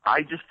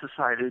I just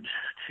decided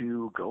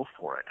to go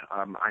for it.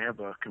 I have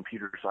a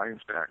computer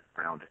science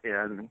background,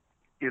 and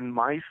in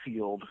my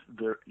field,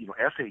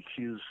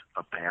 FAQs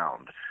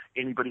abound.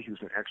 Anybody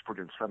who's an expert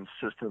in some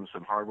system,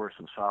 some hardware,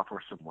 some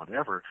software, some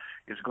whatever,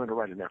 is going to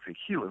write an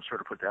FAQ and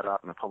sort of put that out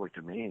in the public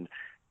domain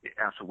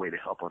as a way to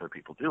help other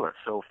people do it.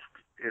 So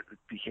it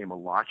became a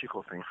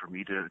logical thing for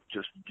me to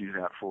just do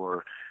that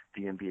for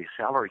the NBA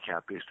salary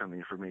cap based on the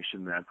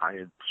information that I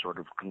had sort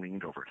of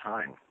gleaned over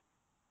time.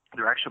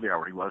 There actually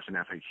already was an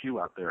FAQ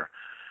out there,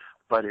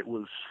 but it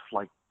was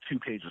like 2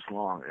 pages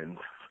long, and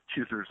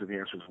 2/3 of the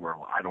answers were,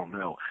 well, I don't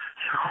know.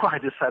 So I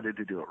decided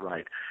to do it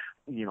right.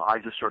 I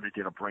just sort of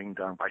did a brain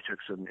dump. I took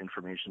some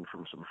information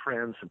from some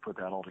friends and put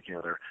that all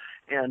together.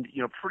 And,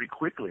 pretty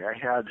quickly I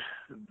had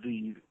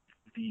these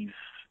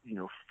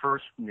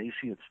first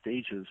nascent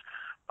stages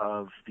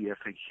of the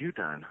FAQ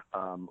done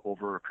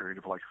over a period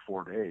of like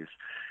 4 days.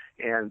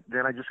 And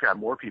then I just got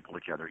more people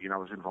together. I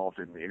was involved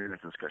in the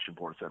internet discussion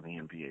boards on the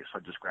NBA. So I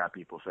just grabbed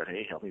people and said,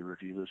 hey, help me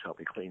review this, help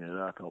me clean it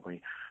up, help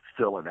me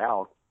fill it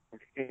out.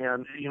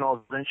 And,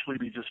 eventually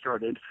we just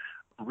started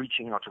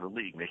reaching out to the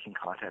league, making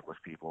contact with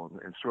people.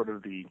 And sort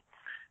of the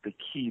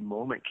key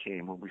moment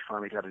came when we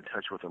finally got in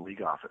touch with the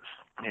league office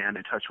and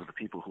in touch with the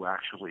people who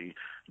actually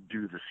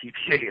do the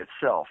CPA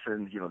itself.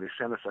 And, they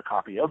sent us a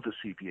copy of the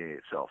CPA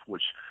itself,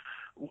 which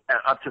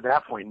up to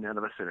that point, none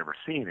of us had ever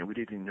seen, and we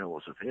didn't even know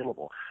it was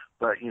available.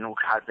 But,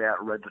 got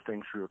that, read the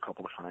thing through a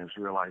couple of times,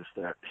 realized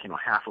that,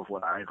 half of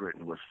what I had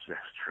written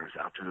turns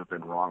out to have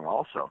been wrong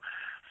also.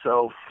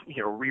 So,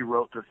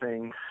 rewrote the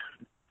thing,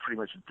 pretty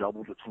much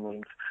doubled its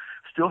length,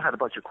 still had a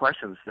bunch of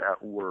questions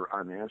that were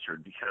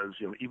unanswered because,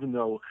 even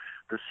though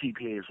the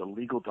CPA is a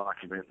legal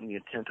document and the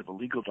intent of a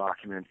legal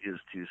document is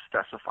to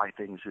specify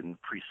things in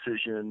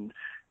precision,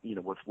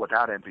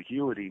 without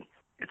ambiguity,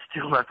 it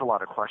still left a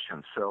lot of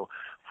questions. So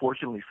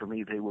fortunately for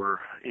me, they were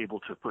able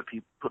to put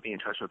me in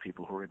touch with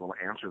people who were able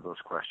to answer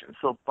those questions.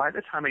 So by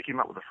the time I came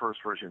out with the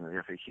first version of the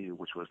FAQ,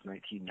 which was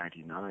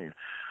 1999,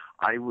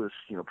 I was,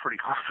 pretty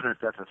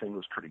confident that the thing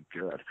was pretty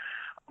good.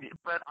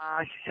 But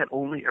I had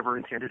only ever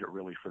intended it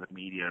really for the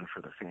media and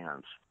for the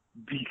fans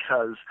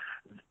because,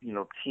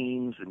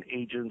 teams and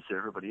agents and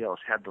everybody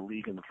else had the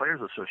league and the Players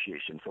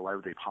Association, so why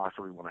would they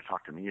possibly want to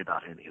talk to me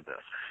about any of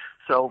this?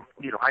 So,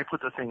 I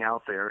put the thing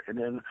out there, and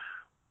then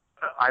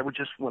I would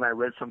just, when I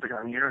read something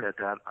on the internet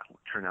that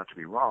turned out to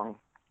be wrong,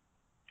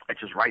 I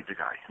just write the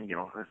guy,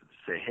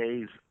 say,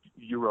 hey,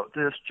 you wrote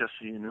this, just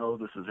so you know,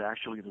 this is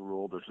actually the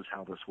rule, this is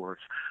how this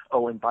works.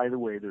 Oh, and by the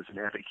way, there's an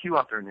FAQ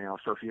out there now,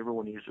 so if you ever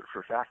want to use it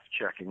for fact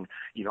checking,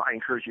 I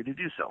encourage you to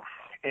do so.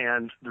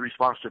 And the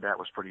response to that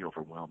was pretty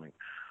overwhelming.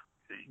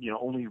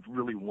 Only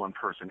really one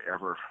person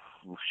ever,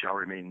 shall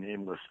remain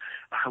nameless,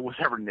 was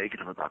ever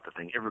negative about the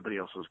thing. Everybody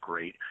else was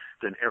great.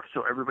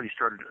 So everybody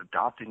started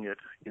adopting it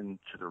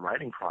into the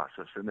writing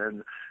process, and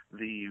then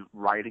the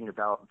writing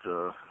about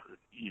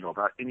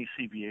about any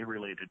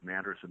CBA-related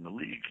matters in the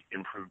league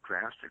improved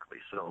drastically.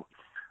 So,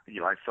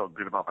 I felt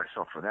good about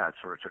myself for that,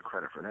 sort of took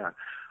credit for that.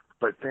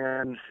 But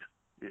then,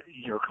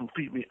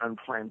 completely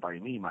unplanned by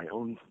me, my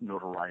own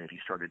notoriety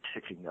started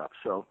ticking up.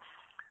 So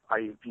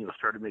I,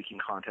 started making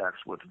contacts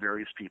with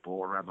various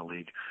people around the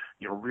league.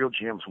 Real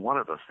GM's one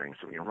of those things.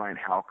 Ryan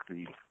Houck,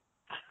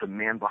 the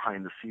man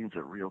behind the scenes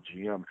at Real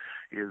GM,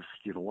 is,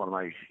 one of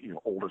my,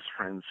 oldest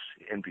friends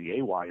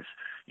NBA-wise.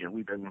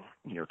 We've been,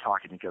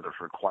 talking together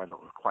for quite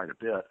a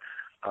bit.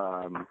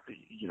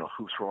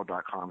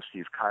 Hoopsworld.com,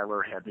 Steve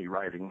Kyler had me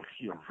writing,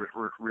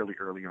 really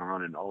early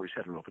on, and always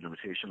had an open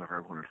invitation if I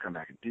wanted to come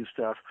back and do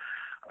stuff.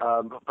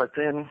 But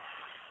then,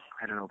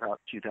 I don't know, about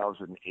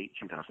 2008,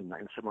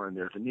 2009, somewhere in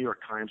there, the New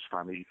York Times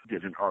finally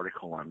did an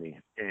article on me,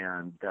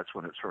 and that's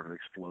when it sort of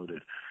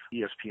exploded.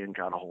 ESPN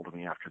got a hold of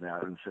me after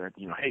that and said,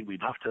 hey,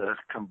 we'd love to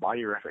come by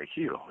your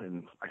FAQ.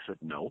 And I said,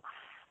 no.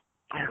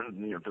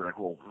 And, they're like,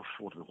 well,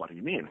 what do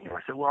you mean?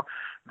 I said, well,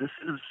 this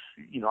is,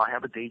 I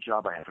have a day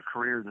job, I have a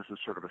career, this is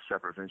sort of a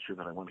separate venture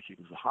that I want to keep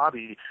as a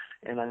hobby,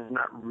 and I'm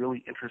not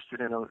really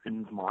interested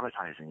in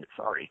monetizing it,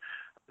 sorry.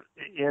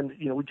 And,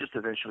 we just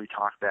eventually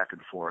talked back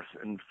and forth,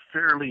 and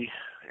fairly,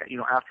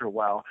 after a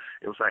while,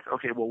 it was like,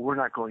 okay, well, we're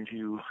not going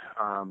to,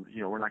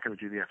 we're not going to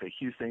do the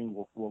FAQ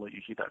thing, we'll let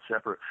you keep that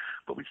separate,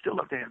 but we'd still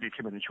love to have you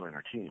come in and join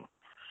our team.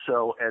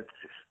 So at,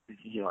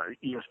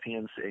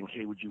 ESPN saying,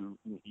 hey, would you,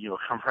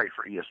 come write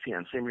for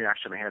ESPN? Same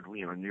reaction I had,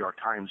 New York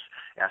Times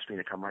asked me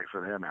to come write for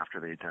them after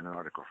they had done an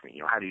article for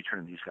me. How do you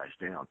turn these guys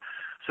down?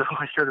 So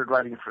I started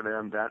writing for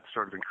them. That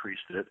sort of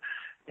increased it.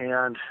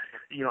 And,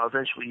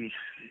 eventually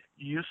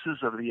uses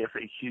of the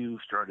FAQ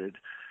started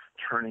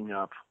turning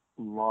up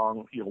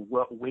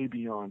way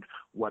beyond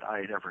what I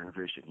had ever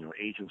envisioned.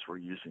 Agents were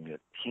using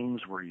it,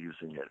 teams were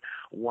using it.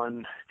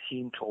 One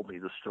team told me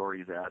the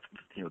story that,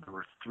 there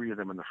were three of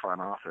them in the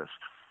front office,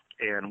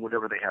 and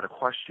whenever they had a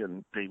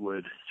question, they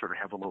would sort of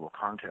have a little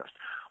contest.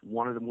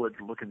 One of them would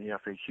look in the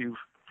FAQ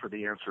for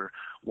the answer,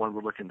 one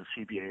would look in the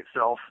CBA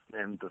itself,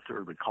 and the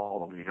third would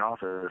call the league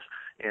office,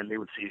 and they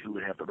would see who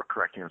would have the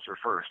correct answer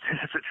first. And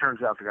as it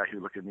turns out, the guy who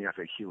looked in the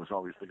FAQ was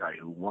always the guy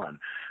who won.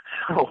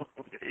 So,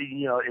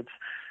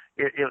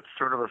 it's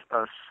sort of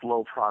a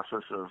slow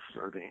process of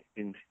sort of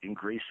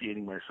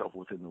ingratiating myself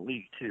within the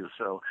league too.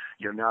 So,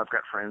 now I've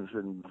got friends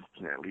in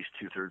at least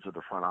 2/3 of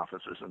the front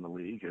offices in the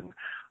league, and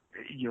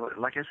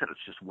like I said,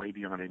 it's just way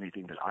beyond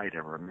anything that I'd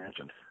ever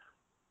imagined.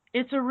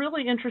 It's a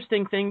really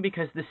interesting thing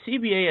because the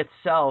CBA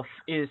itself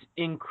is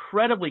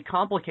incredibly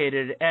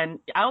complicated, and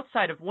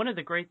outside of one of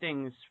the great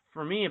things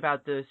for me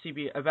about the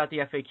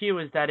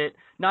FAQ is that it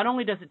not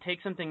only does it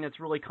take something that's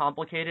really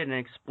complicated and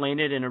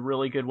explain it in a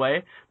really good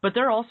way, but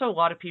there are also a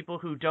lot of people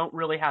who don't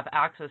really have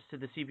access to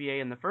the CBA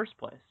in the first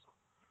place.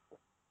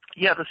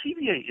 Yeah, the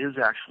CBA is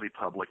actually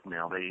public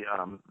now. They,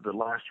 the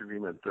last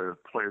agreement, the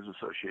Players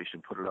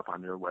Association put it up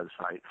on their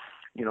website.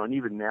 And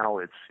even now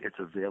it's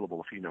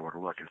available if you know where to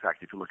look. In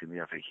fact, if you look in the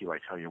FAQ, I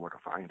tell you where to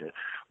find it.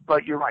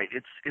 But you're right,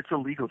 it's a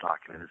legal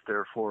document. It's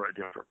there for a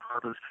different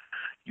purpose.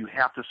 You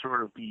have to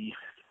sort of be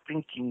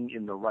thinking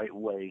in the right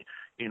way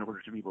in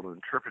order to be able to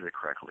interpret it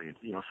correctly.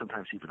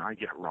 Sometimes even I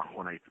get it wrong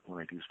when I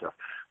do stuff.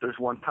 There's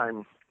one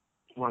time,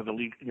 one of the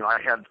league, I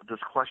had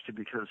this question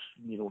because,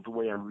 the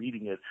way I'm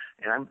reading it,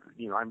 and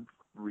I'm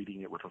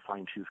reading it with a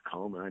fine-tooth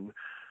comb, and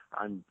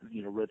I'm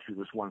read through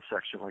this one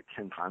section like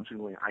 10 times,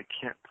 and I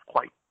can't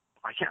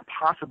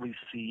possibly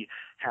see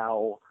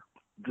how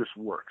this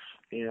works.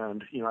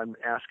 And, I'm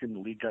asking the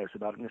league guys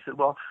about it, and they said,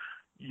 well,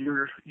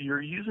 you're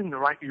reading the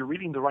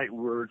right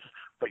words,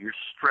 but you're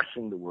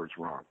stressing the words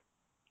wrong.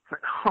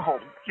 Oh,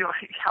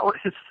 how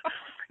is,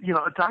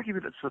 a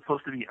document that's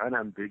supposed to be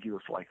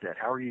unambiguous like that,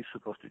 how are you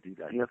supposed to do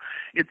that?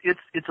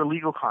 It's a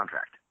legal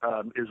contract,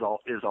 is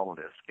all it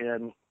is.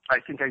 And I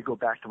think I go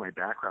back to my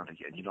background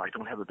again. I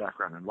don't have a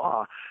background in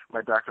law.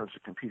 My background's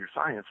in computer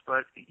science,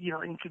 but,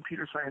 in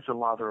computer science and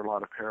law, there are a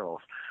lot of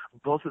parallels.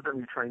 Both of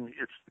them,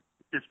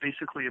 it's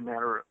basically a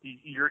matter of,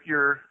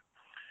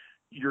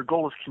 your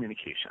goal is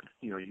communication.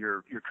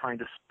 You're trying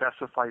to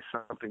specify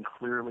something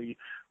clearly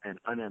and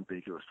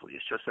unambiguously.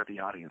 It's just that the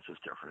audience is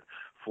different.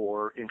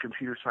 In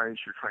computer science,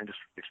 you're trying to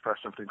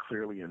express something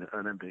clearly and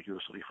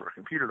unambiguously for a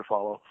computer to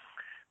follow.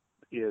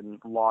 In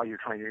law, you're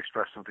trying to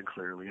express something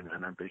clearly and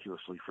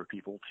unambiguously for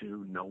people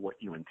to know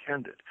what you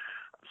intended.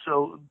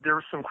 So there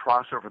was some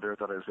crossover there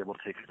that I was able to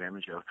take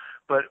advantage of.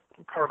 But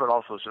part of it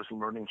also is just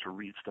learning to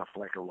read stuff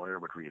like a lawyer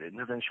would read it.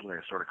 And eventually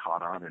I sort of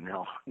caught on, and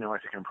now I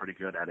think I'm pretty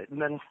good at it.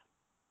 And then,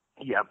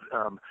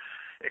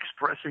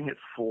 expressing it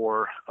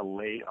for a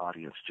lay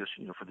audience, just,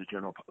 for the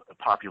general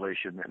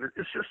population, and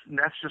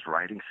that's just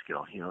writing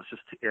skill, it's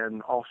just,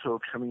 and also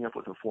coming up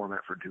with a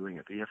format for doing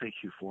it. The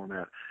FAQ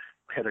format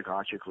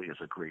pedagogically is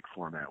a great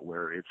format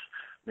where it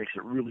makes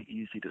it really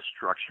easy to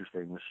structure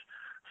things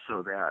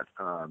so that,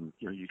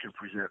 you can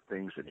present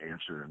things and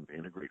answer them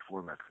in a great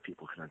format that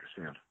people can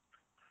understand.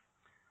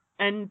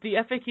 And the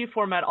FAQ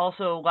format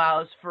also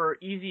allows for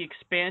easy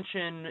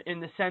expansion in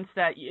the sense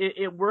that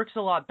it works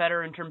a lot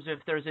better in terms of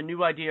if there's a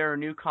new idea or a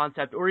new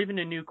concept or even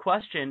a new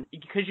question,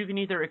 because you can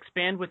either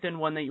expand within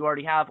one that you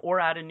already have or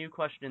add a new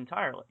question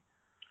entirely.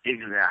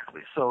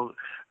 Exactly. So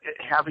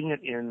having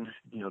it in,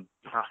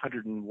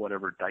 100 and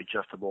whatever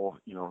digestible,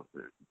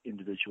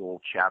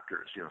 individual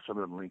chapters, some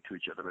of them link to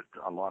each other, but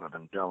a lot of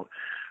them don't,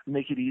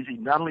 make it easy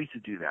not only to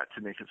do that,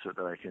 to make it so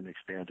that I can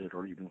expand it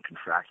or even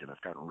contract it.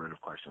 I've gotten rid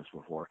of questions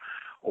before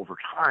over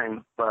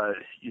time, but,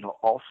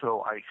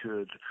 also I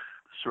could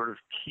sort of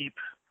keep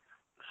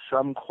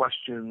some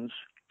questions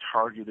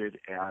targeted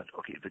at,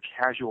 okay, the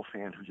casual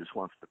fan who just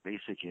wants the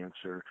basic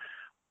answer.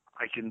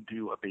 I can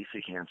do a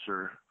basic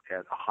answer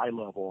at a high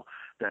level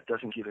that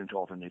doesn't get into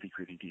all the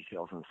nitty-gritty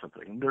details and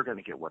something, and they're going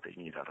to get what they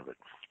need out of it.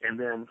 And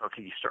then,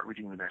 okay, you start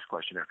reading the next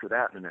question after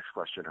that, and the next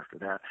question after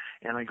that,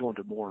 and I go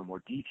into more and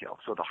more detail.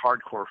 So the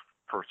hardcore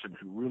person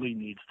who really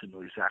needs to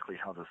know exactly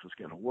how this is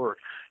going to work,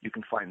 you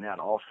can find that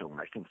also, and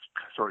I can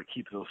sort of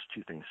keep those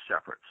two things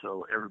separate,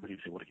 so everybody's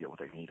able to get what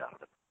they need out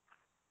of it.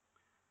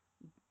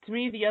 To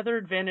me, the other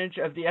advantage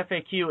of the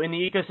FAQ in the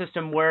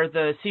ecosystem where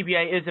the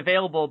CBA is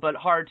available but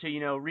hard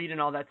to, read in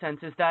all that sense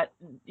is that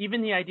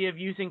even the idea of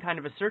using kind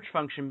of a search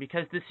function,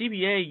 because the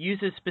CBA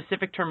uses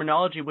specific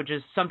terminology which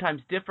is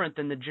sometimes different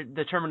than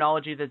the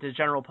terminology that the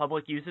general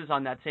public uses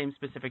on that same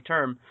specific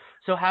term.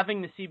 So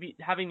having the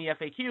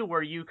FAQ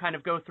where you kind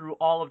of go through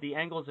all of the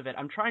angles of it,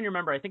 I'm trying to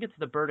remember, I think it's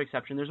the bird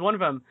exception. There's one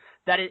of them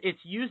that it's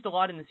used a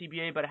lot in the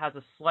CBA but it has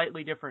a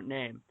slightly different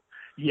name.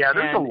 Yeah,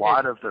 there's a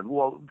lot of them.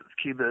 Well,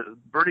 the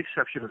bird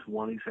exception is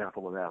one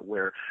example of that,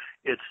 where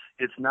it's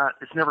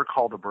never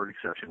called a bird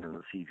exception in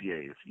the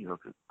CBA.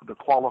 It's the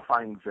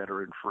qualifying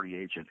veteran free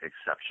agent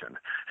exception.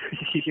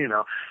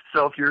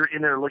 So if you're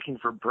in there looking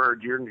for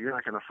bird, you're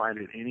not going to find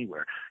it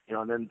anywhere.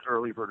 And then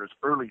early bird is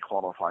early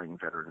qualifying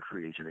veteran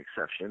free agent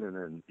exception, and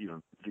then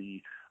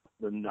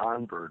the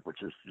non-bird,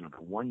 which is the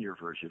 1-year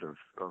version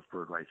of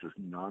bird rights, is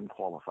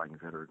non-qualifying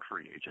veteran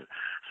free agent.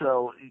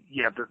 So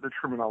yeah, the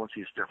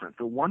terminology is different.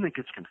 The one that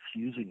gets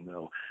confusing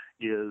though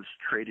is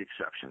trade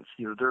exceptions.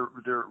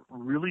 There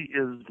really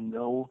is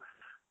no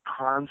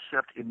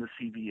concept in the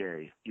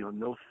CBA,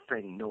 no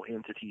thing, no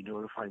entity,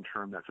 no defined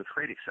term that's a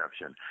trade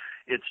exception.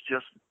 It's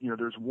just,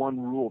 there's one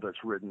rule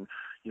that's written,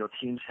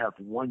 teams have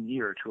 1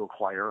 year to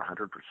acquire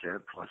 100%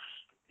 plus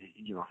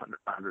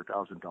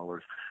 $100,000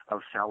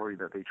 of salary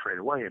that they trade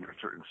away under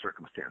certain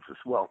circumstances.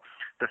 Well,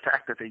 the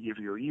fact that they give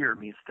you a year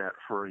means that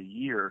for a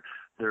year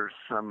there's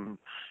some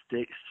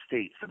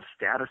some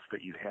status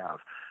that you have,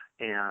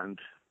 and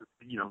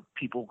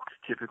people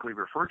typically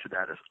refer to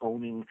that as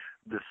owning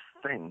this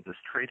thing, this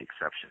trade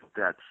exception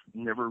that's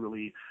never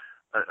really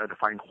a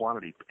defined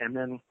quantity. And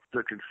then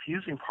the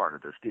confusing part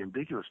of this, the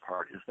ambiguous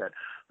part, is that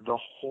the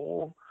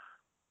whole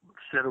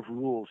set of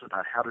rules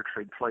about how to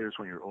trade players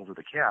when you're over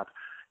the cap,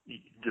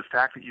 the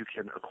fact that you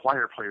can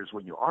acquire players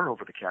when you are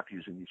over the cap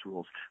using these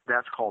rules,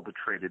 that's called the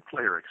traded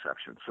player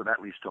exception. So that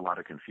leads to a lot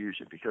of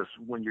confusion, because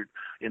when you're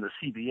in the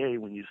CBA,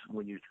 when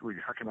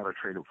you're talking about a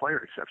traded player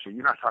exception,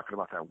 you're not talking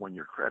about that 1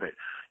 year credit.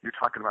 You're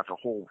talking about the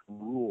whole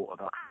rule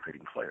about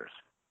trading players.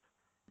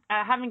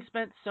 Having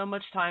spent so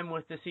much time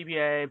with the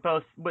CBA,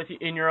 both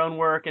in your own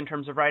work in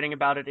terms of writing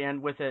about it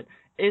and with it,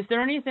 is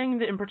there anything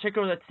in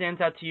particular that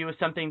stands out to you as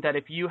something that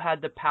if you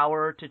had the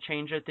power to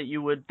change it that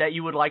you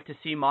would like to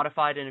see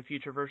modified in a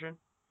future version?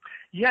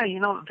 Yeah,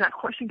 that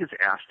question gets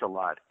asked a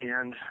lot,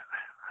 and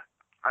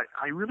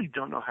I really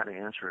don't know how to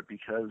answer it,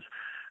 because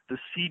the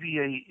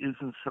CBA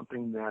isn't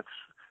something that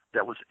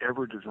was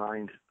ever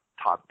designed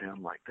top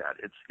down like that.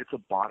 It's a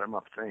bottom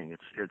up thing.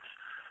 It's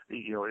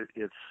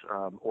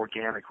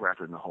organic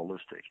rather than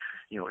holistic.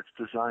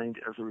 It's designed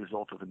as a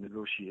result of a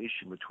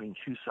negotiation between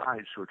two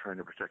sides who are trying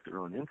to protect their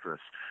own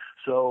interests.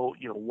 So,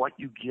 what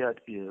you get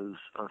is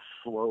a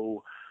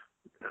slow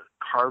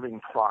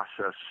carving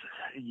process,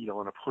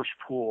 and a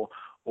push-pull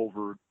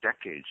over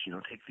decades.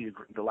 Take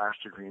the last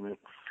agreement,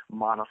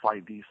 modify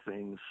these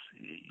things,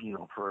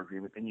 per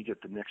agreement, and you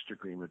get the next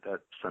agreement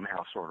that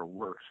somehow sort of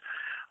works.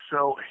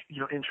 So,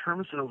 in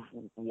terms of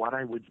what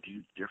I would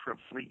do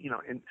differently,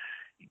 and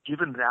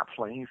given that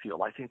playing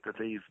field, I think that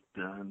they've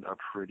done a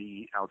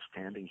pretty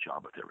outstanding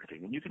job with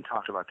everything. And you can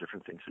talk about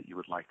different things that you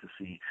would like to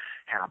see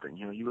happen.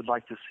 You would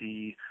like to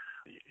see,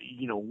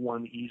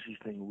 one easy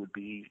thing would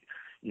be,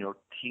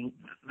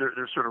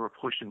 there's sort of a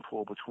push and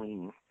pull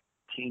between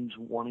teams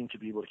wanting to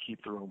be able to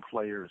keep their own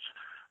players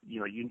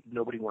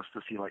nobody wants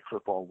to see like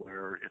football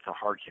where it's a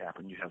hard cap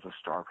and you have a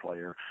star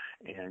player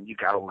and you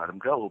got to let him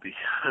go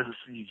because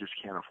you just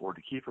can't afford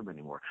to keep him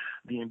anymore.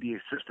 The NBA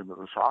system of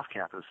the soft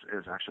cap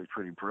is actually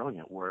pretty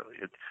brilliant, where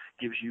it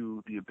gives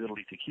you the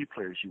ability to keep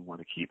players you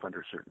want to keep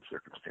under certain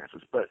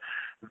circumstances. But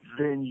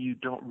then you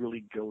don't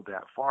really go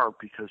that far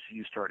because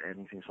you start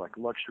adding things like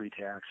luxury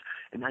tax,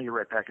 and now you're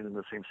right back into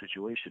the same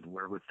situation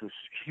where with this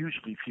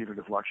hugely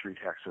punitive luxury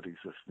tax that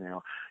exists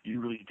now,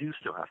 you really do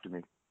still have to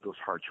make those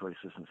hard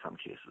choices in some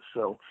cases.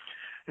 So,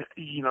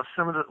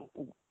 some of the,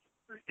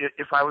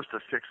 if I was to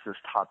fix this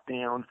top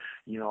down,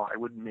 I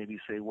would maybe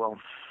say, well,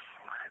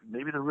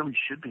 maybe there really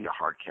should be a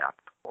hard cap,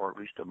 or at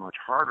least a much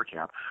harder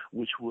cap,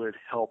 which would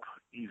help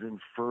even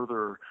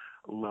further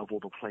level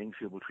the playing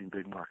field between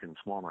big market and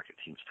small market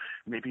teams.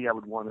 Maybe I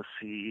would want to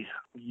see,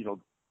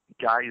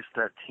 guys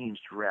that teams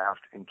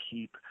draft and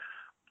keep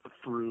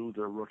through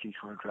their rookie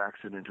contracts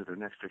and into their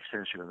next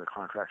extension of the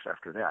contracts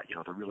after that.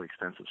 The really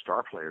expensive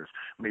star players,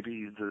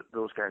 maybe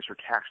those guys are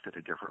taxed at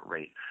a different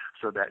rate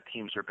so that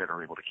teams are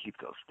better able to keep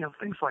those.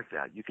 Things like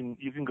that. You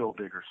can go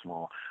big or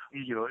small.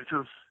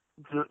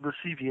 The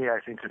CBA, I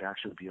think, could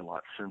actually be a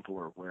lot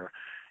simpler, where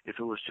if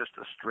it was just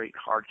a straight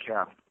hard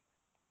cap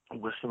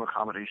with some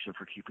accommodation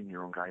for keeping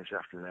your own guys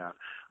after that,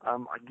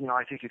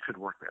 I think it could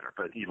work better.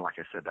 But like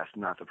I said, that's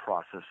not the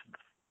process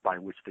by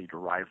which they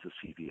derive the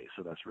CBA,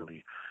 so that's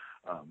really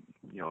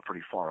a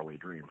pretty faraway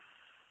dream.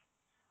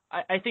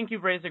 I think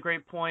you've raised a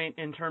great point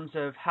in terms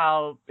of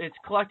how it's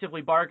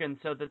collectively bargained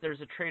so that there's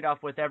a trade-off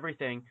with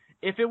everything.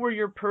 If it were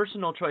your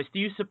personal choice, do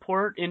you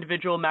support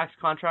individual max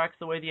contracts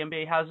the way the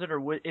NBA has it,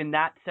 or in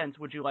that sense,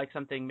 would you like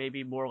something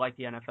maybe more like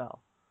the NFL?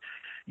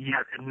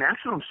 Yeah,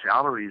 maximum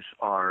salaries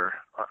are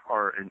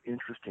an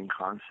interesting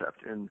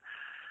concept, and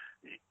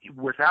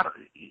without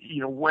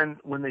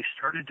when they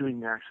started doing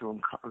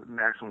maximum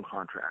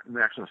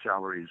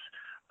salaries,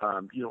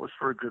 it was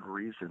for a good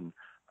reason.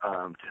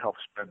 To help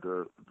spread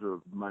the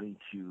money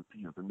to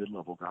the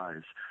mid-level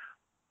guys.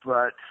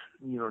 But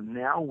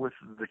now with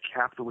the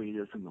cap the way it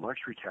is and the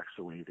luxury tax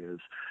the way it is,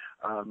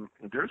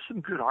 there's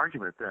some good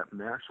argument that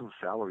maximum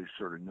salaries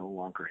sort of no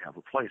longer have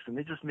a place, and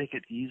they just make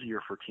it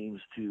easier for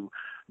teams to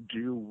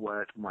do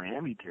what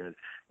Miami did.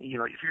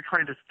 If you're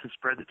trying to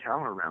spread the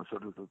talent around so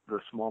that the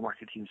small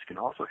market teams can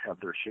also have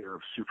their share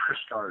of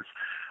superstars,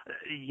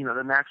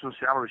 the maximum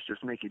salaries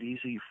just make it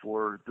easy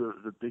for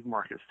the big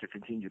markets to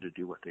continue to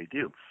do what they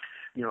do.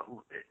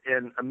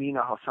 And Amin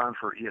Al-Hassan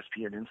for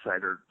ESPN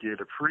Insider did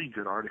a pretty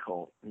good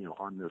article,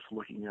 on this,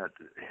 looking at,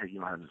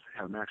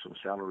 how maximum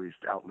salaries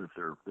outlive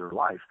their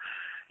life.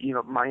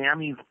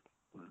 Miami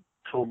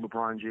told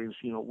LeBron James,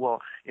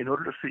 well, in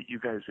order to fit you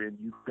guys in,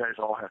 you guys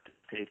all have to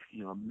take,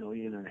 $1.5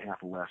 million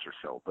less or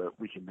so, but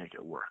we can make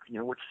it work.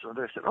 So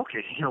they said,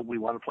 okay, we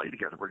want to play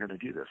together. We're going to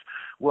do this.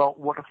 Well,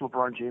 what if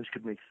LeBron James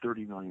could make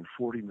 $30 million,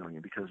 $40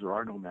 million because there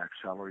are no max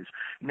salaries?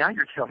 Now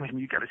you're telling him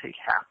you got to take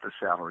half the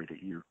salary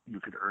that you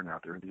could earn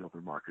out there in the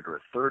open market, or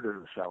a third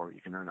of the salary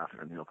you can earn out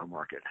there in the open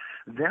market.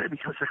 Then it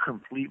becomes a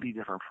completely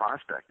different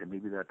prospect, and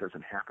maybe that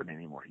doesn't happen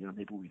anymore.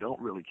 Maybe we don't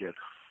really get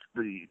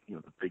the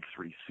big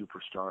three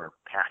superstar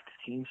packed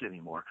teams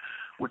anymore,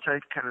 which I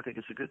kind of think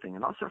is a good thing.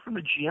 And also from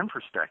the GM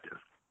perspective,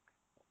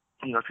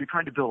 if you're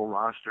trying to build a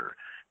roster,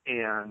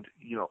 and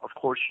of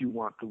course you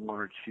want the one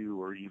or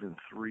two or even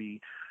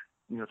three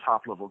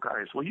top level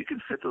guys, well, you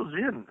can fit those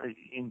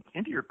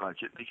into your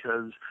budget,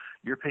 because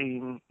you're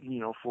paying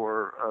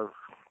for a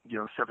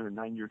 7 to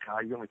 9 year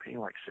guy, you're only paying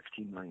like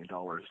 $16 million.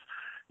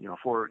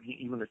 For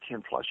even a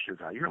 10-plus year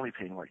guy, you're only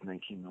paying like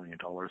 $19 million.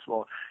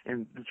 Well,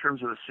 in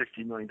terms of a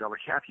 $60 million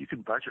cap, you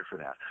can budget for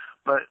that.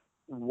 But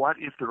what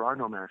if there are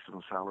no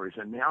maximum salaries?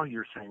 And now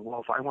you're saying,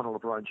 well, if I want a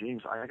LeBron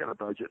James, I got to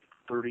budget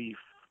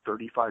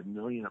 $35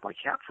 million of my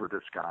cap for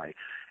this guy,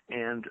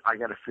 and I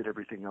got to fit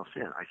everything else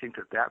in. I think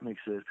that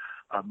makes it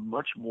a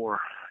much more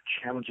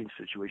challenging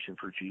situation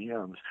for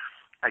GMs.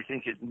 I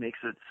think it makes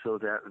it so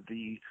that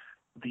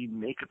the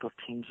makeup of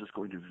teams is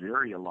going to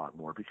vary a lot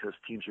more, because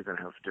teams are going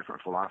to have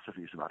different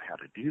philosophies about how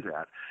to do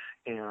that.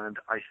 And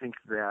I think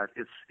that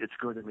it's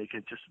going to make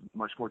it just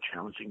much more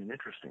challenging and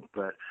interesting.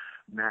 But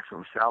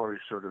maximum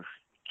salaries sort of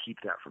keep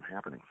that from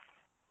happening.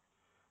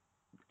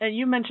 And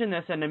you mentioned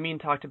this, and Amin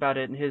talked about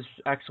it in his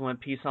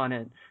excellent piece on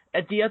it.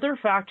 The other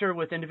factor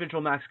with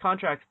individual max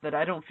contracts that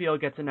I don't feel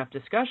gets enough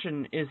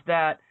discussion is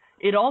that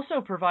it also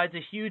provides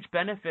a huge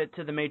benefit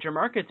to the major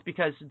markets,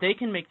 because they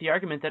can make the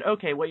argument that,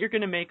 okay, what you're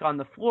going to make on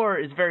the floor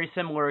is very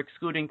similar,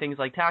 excluding things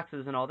like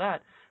taxes and all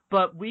that,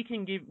 but we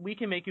can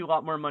make you a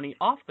lot more money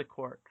off the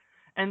court.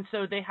 And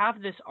so they have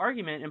this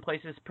argument in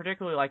places,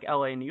 particularly like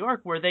LA and New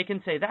York, where they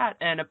can say that,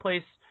 and a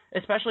place,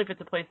 especially if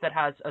it's a place that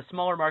has a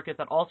smaller market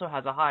that also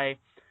has a high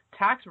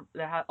tax,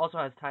 also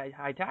has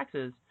high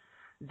taxes,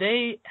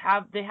 they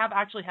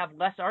actually have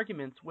less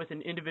arguments with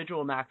an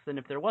individual max than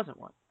if there wasn't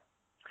one.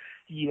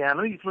 Yeah,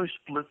 let me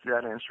split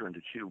that answer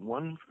into two.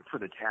 One, for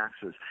the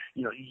taxes.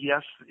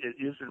 Yes, it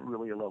isn't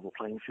really a level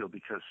playing field,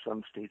 because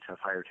some states have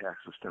higher tax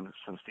systems,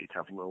 some states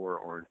have lower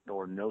or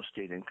no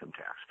state income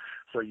tax.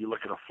 So you look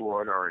at a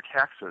Florida or a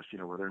Texas,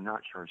 where they're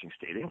not charging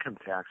state income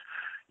tax,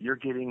 you're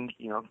getting,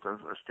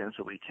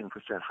 ostensibly 10%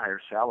 higher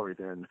salary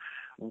than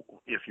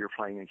if you're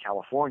playing in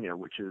California,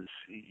 which is,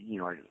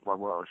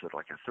 what is it,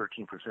 like a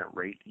 13%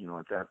 rate,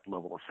 at that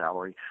level of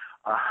salary.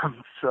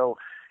 So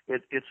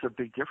it's a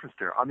big difference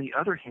there. On the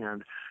other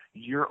hand,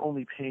 you're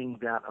only paying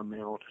that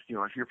amount,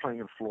 if you're playing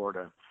in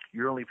Florida,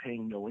 you're only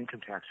paying no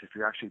income tax if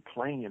you're actually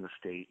playing in a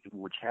state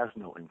which has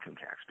no income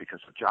tax because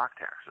of jock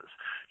taxes.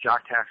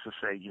 Jock taxes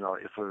say,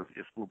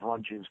 if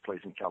LeBron James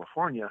plays in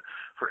California,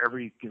 for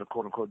every,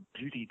 quote unquote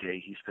duty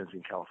day he spends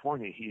in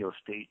California, he owes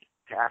state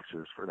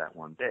taxes for that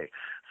one day.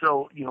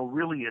 So,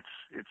 really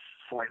it's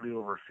slightly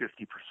over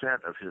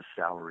 50% of his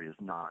salary is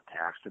not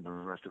taxed, and the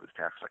rest of it's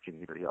taxed like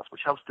anybody else,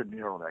 which helps to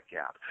narrow that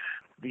gap.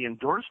 The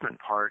endorsement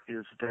part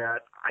is that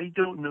I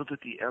don't know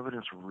that the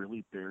evidence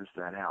really bears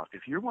that out.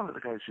 If you're one of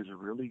the guys who's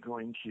really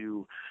going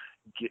to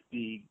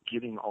be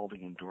getting all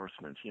the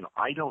endorsements,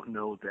 I don't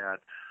know that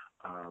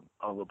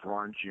a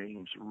LeBron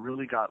James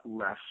really got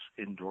less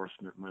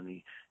endorsement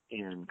money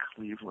in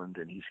Cleveland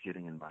than he's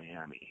getting in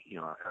Miami.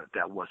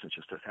 That wasn't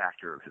just a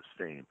factor of his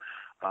fame.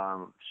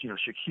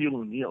 Shaquille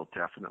O'Neal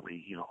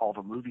definitely, all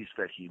the movies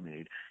that he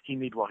made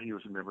while he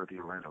was a member of the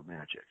Orlando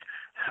Magic.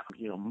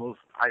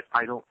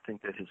 I don't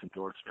think that his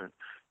endorsement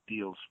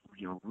deals,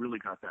 really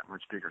got that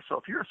much bigger. So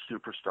if you're a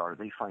superstar,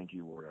 they find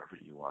you wherever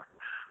you are.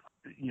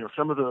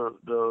 Some of the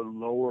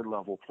lower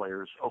level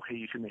players, okay,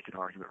 you can make an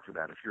argument for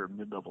that. If you're a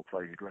mid-level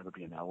player, you'd rather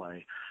be in LA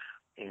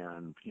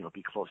and,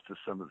 be close to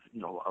some of,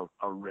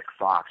 a Rick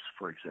Fox,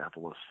 for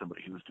example, was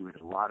somebody who was doing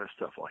a lot of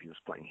stuff while he was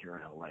playing here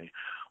in LA,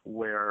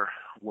 where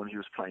when he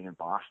was playing in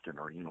Boston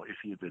or, if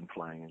he had been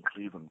playing in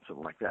Cleveland,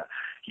 something like that,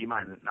 he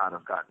might not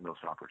have gotten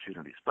those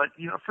opportunities. But,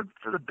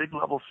 for the big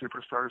level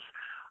superstars,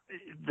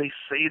 they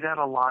say that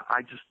a lot.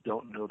 I just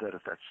don't know that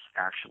if that's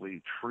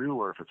actually true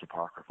or if it's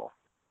apocryphal.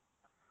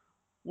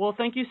 Well,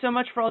 thank you so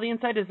much for all the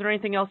insight. Is there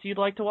anything else you'd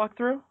like to walk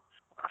through?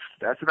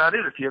 That's about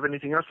it. If you have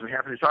anything else, I'm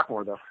happy to talk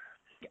more, though.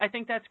 I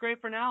think that's great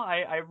for now.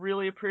 I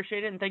really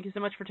appreciate it, and thank you so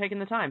much for taking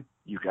the time.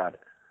 You got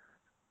it.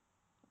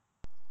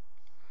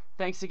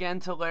 Thanks again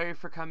to Larry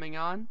for coming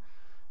on.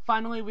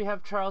 Finally, we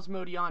have Charles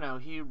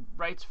Modiano. He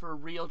writes for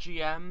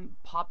RealGM,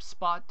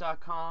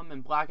 PopSpot.com,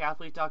 and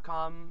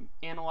BlackAthlete.com,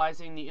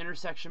 analyzing the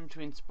intersection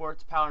between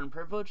sports, power, and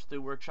privilege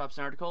through workshops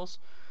and articles.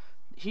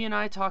 He and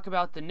I talk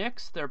about the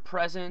Knicks, their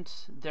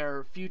present,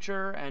 their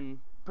future, and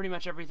pretty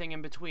much everything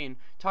in between.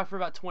 Talk for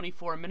about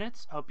 24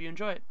 minutes. Hope you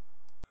enjoy it.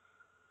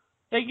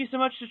 Thank you so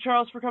much to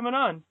Charles for coming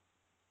on.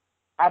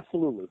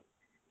 Absolutely.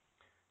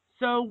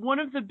 So one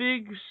of the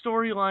big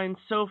storylines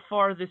so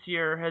far this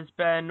year has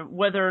been,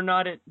 whether or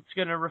not it's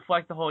going to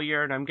reflect the whole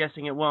year, and I'm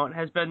guessing it won't,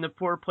 has been the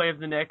poor play of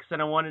the Knicks,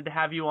 and I wanted to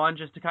have you on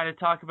just to kind of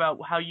talk about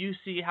how you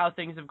see how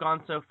things have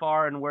gone so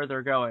far and where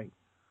they're going.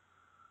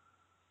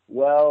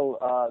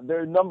 Well, there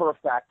are a number of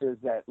factors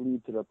that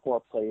lead to the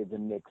poor play of the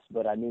Knicks,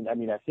 but I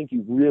think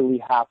you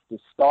really have to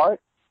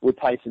start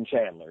with Tyson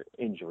Chandler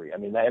injury.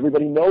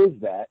 Everybody knows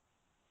that,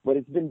 but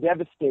it's been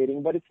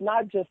devastating. But it's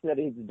not just that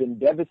it's been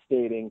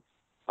devastating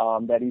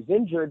that he's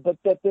injured, but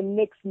that the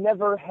Knicks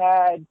never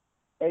had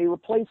a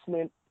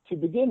replacement to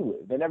begin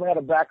with. They never had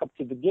a backup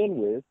to begin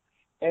with.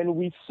 And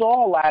we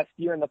saw last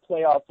year in the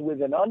playoffs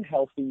with an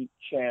unhealthy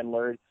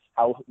Chandler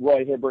how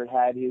Roy Hibbert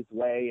had his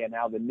way and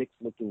how the Knicks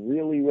looked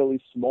really,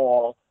 really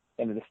small,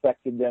 and it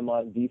affected them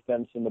on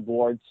defense and the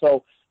board.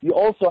 So you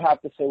also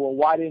have to say, well,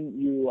 why didn't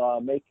you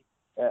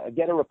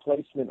get a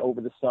replacement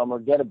over the summer,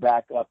 get a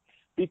backup?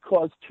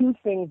 Because two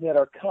things that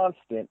are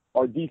constant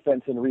are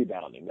defense and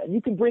rebounding. And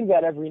you can bring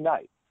that every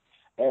night.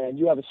 And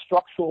you have a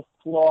structural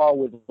flaw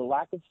with the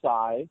lack of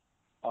size.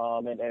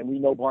 And we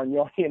know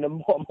Bargnani and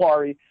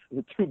Amari,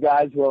 the two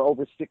guys who are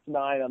over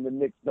 6'9" on the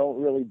Knicks,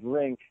 don't really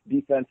bring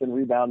defense and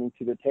rebounding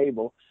to the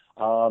table,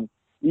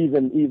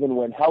 even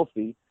when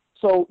healthy.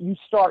 So you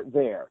start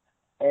there.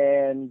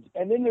 And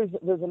then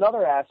there's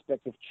another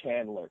aspect of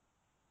Chandler,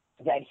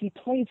 that he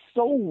played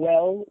so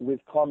well with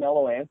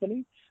Carmelo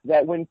Anthony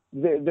that when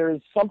there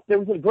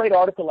was a great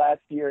article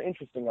last year,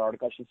 interesting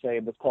article, I should say,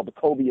 it was called The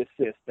Kobe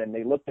Assist, and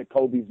they looked at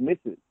Kobe's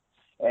misses.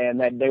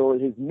 And that they were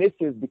his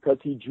misses because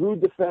he drew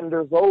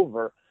defenders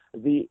over.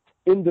 The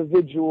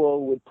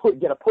individual would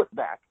get a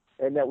putback,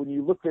 and that when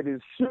you looked at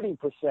his shooting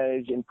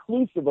percentage,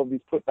 inclusive of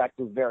these putbacks,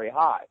 was very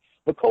high.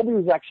 But Kobe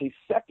was actually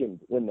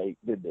second when they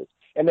did this.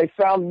 And they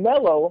found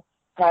Melo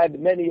had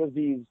many of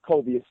these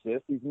Kobe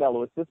assists, these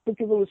Melo assists,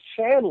 because it was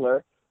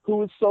Chandler who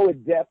was so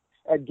adept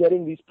at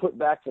getting these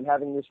putbacks and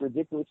having this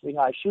ridiculously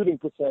high shooting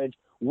percentage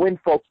when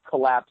folks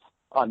collapse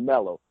on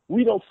Melo.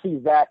 We don't see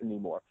that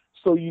anymore.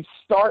 So you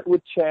start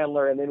with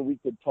Chandler, and then we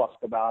could talk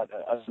about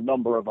a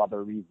number of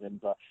other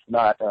reasons,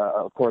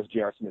 of course,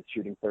 J.R. Smith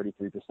shooting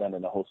 33%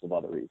 and a host of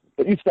other reasons.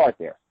 But you start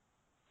there.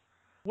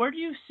 Where do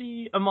you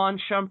see Iman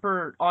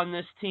Shumpert on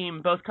this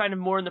team, both kind of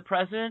more in the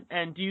present,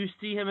 and do you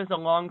see him as a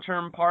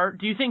long-term part?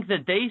 Do you think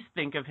that they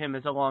think of him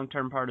as a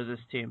long-term part of this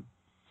team?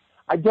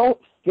 I don't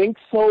think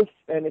so,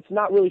 and it's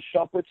not really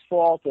Shumpert's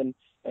fault, and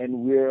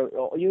we're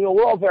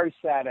all very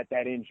sad at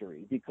that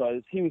injury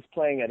because he was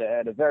playing at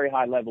a very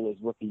high level his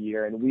rookie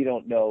year, and we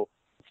don't know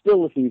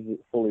still if he's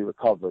fully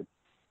recovered.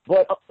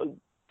 But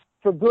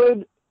for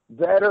good,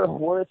 better, or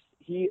worse,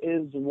 he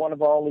is one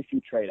of our only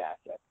few trade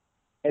assets.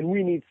 And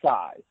we need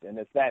size. And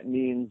if that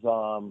means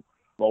Omir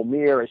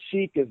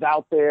Asik is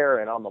out there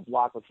and on the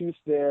block with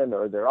Houston,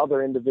 or there are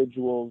other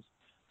individuals,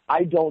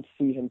 I don't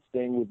see him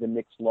staying with the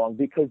Knicks long,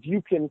 because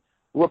you can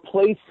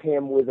replace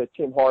him with a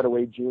Tim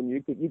Hardaway Jr.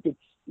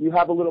 You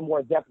have a little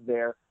more depth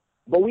there,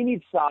 but we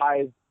need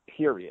size,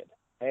 period.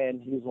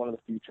 And he's one of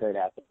the few trade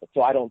assets.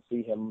 So I don't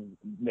see him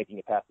making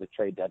it past the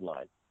trade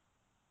deadline.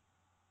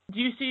 Do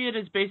you see it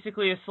as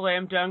basically a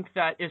slam dunk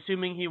that,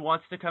 assuming he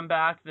wants to come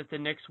back, that the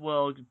Knicks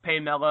will pay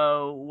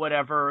Melo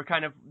whatever,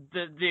 kind of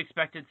the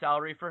expected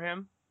salary for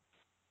him?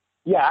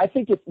 Yeah, I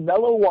think if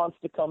Melo wants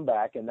to come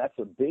back, and that's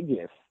a big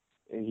if,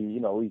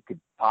 he could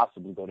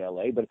possibly go to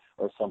LA,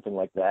 or something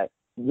like that,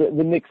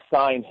 the Knicks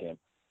sign him.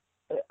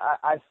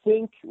 I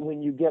think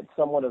when you get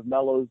someone of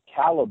Melo's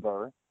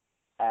caliber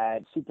at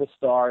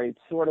superstar, it's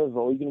sort of,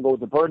 you can go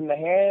with the bird in the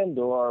hand,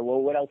 or,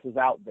 well, what else is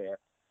out there?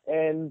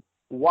 And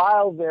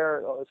while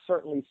there are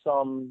certainly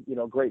some,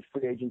 great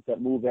free agents that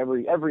move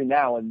every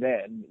now and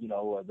then,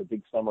 the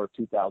big summer of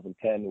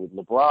 2010 with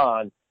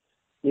LeBron,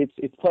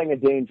 it's playing a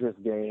dangerous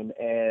game.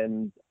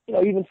 And,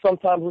 even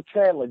sometimes with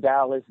Chandler,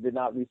 Dallas did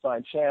not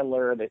re-sign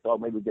Chandler. They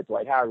thought maybe we'd get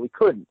Dwight Howard. We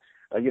couldn't.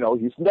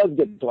 Houston does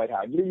get Dwight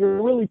Howard.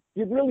 You're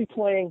really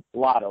playing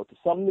lotto to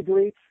some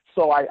degree.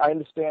 So I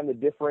understand the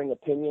differing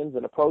opinions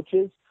and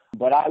approaches,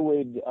 but I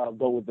would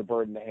go with the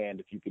bird in the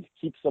hand if you could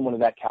keep someone of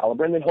that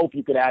caliber, and then hope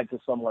you could add to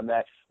someone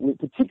that, with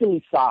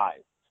particularly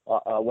size,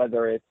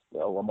 whether it's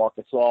Marc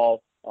Gasol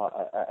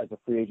as a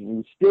free agent,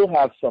 you still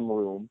have some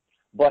room.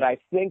 But I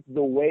think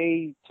the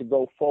way to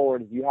go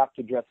forward is you have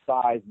to address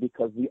size,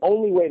 because the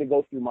only way to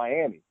go through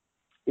Miami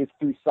is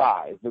through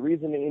size. The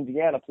reason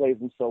Indiana plays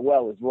them so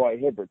well is Roy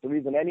Hibbert. The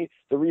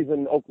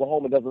reason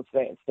Oklahoma doesn't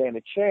stand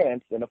a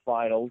chance in the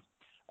finals,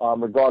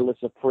 regardless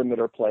of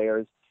perimeter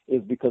players,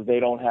 is because they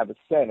don't have a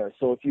center.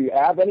 So if you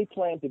have any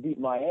plan to beat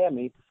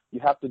Miami, you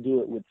have to do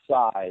it with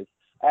size,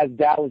 as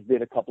Dallas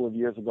did a couple of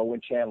years ago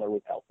when Chandler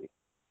was healthy.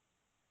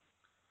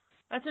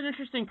 That's an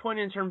interesting point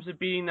in terms of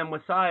beating them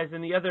with size.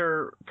 And the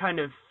other kind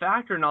of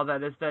factor in all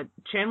that is that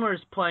Chandler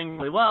is playing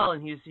really well,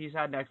 and he's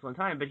had an excellent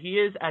time. But he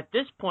is, at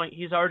this point,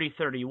 he's already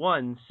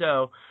 31.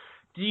 So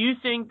do you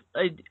think,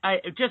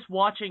 just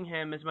watching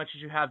him as much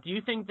as you have, do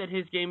you think that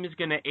his game is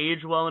going to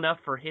age well enough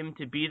for him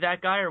to be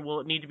that guy, or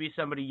will it need to be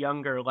somebody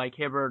younger like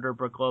Hibbert or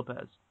Brook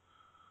Lopez?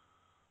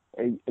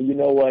 You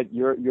know what?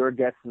 Your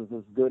guess is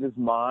as good as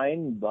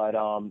mine, but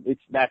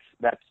that's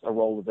a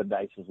roll of the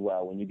dice as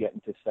well. When you get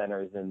into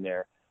centers in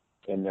their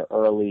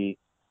early,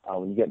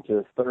 when you get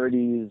into the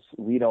 30s,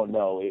 we don't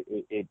know.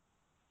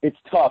 It's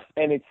tough,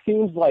 and it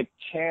seems like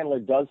Chandler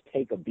does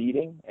take a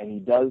beating, and he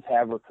does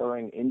have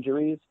recurring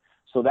injuries.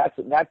 So that's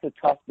a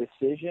tough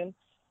decision.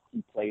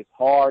 He plays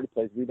hard, he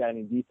plays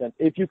rebounding defense.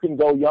 If you can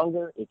go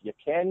younger,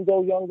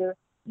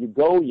 you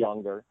go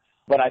younger.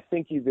 But I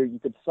think either you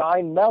could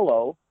sign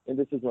Melo, and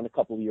this is in a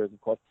couple of years,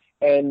 of course,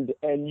 and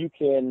you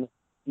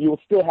will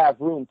still have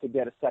room to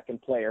get a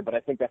second player. But I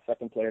think that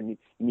second player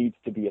needs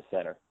to be a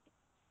center.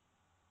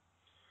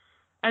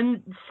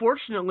 And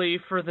fortunately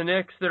for the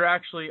Knicks, there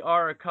actually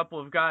are a couple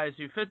of guys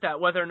who fit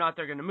that. Whether or not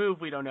they're going to move,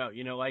 we don't know.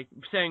 Like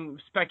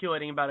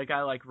speculating about a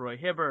guy like Roy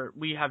Hibbert,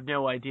 we have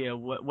no idea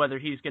whether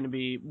he's going to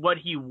be what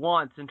he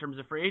wants in terms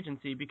of free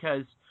agency,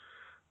 because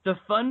the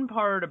fun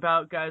part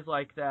about guys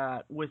like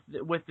that with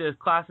the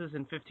classes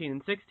in 15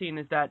 and 16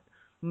 is that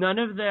none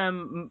of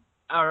them,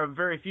 or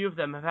very few of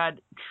them, have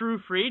had true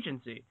free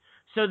agency.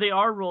 So they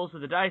are rolls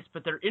of the dice,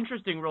 but they're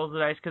interesting rolls of the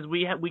dice because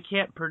we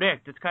can't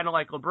predict. It's kind of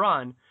like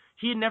LeBron.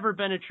 He had never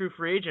been a true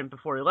free agent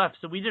before he left,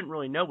 so we didn't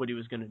really know what he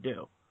was going to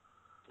do.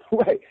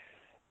 Right.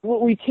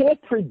 Well, we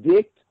can't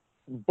predict,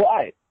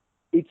 but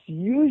it's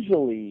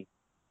usually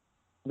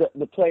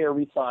the player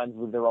re-signs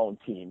with their own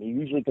team. You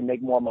usually can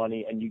make more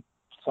money, and you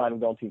sign with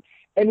their own team.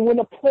 And when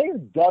a player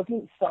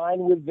doesn't sign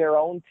with their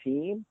own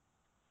team,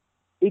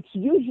 it's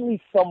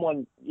usually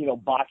someone,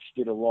 botched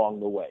it along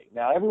the way.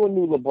 Now, everyone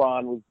knew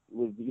LeBron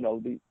was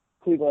the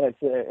Cleveland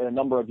had a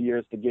number of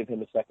years to give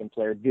him a second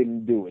player,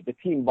 didn't do it. The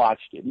team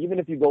botched it. Even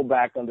if you go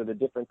back under the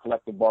different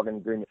collective bargaining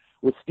agreement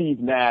with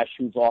Steve Nash,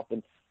 who's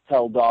often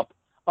held up.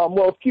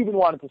 If Cuban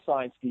wanted to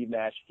sign Steve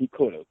Nash, he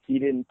could have. He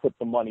didn't put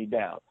the money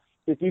down.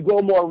 If you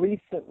go more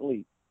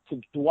recently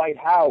to Dwight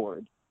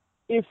Howard,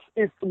 if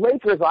the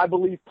Lakers, I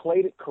believe,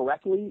 played it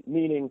correctly,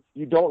 meaning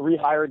you don't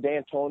rehire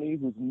D'Antoni,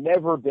 who's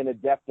never been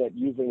adept at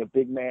using a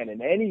big man in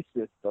any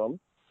system,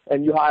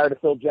 and you hired a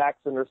Phil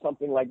Jackson or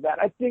something like that,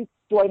 I think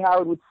Dwight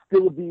Howard would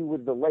still be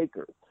with the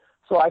Lakers.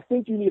 So I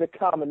think you need a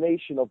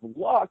combination of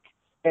luck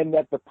and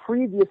that the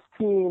previous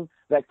team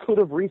that could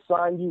have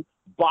re-signed you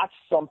botched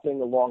something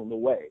along the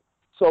way.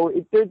 So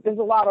there's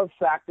a lot of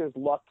factors,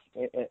 luck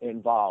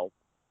involved.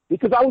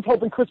 Because I was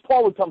hoping Chris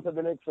Paul would come to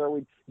the Knicks or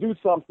we'd do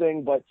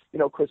something, but,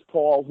 Chris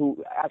Paul,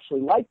 who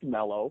actually liked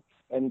Melo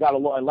and got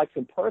along and likes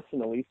him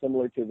personally,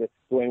 similar to the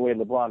Dwayne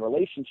Wade-LeBron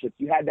relationships,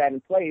 you had that in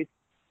place.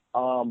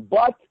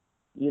 But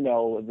he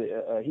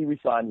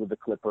re-signed with the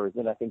Clippers,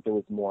 and I think there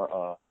was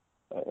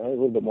a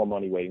little bit more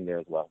money waiting there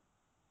as well.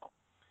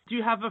 Do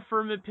you have a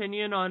firm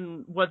opinion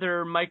on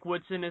whether Mike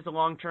Woodson is a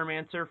long-term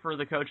answer for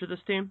the coach of this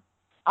team?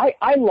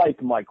 I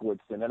like Mike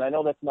Woodson, and I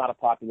know that's not a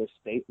popular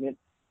statement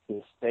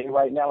to say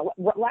right now.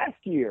 Last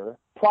year,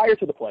 prior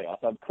to the playoffs,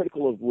 I'm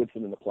critical of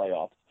Woodson in the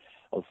playoffs,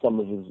 of some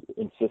of his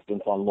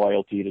insistence on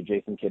loyalty to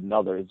Jason Kidd and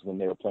others when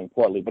they were playing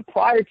poorly. But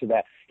prior to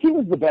that, he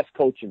was the best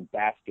coach in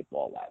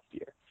basketball last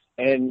year.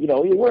 And,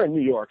 we're in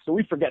New York, so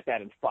we forget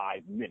that in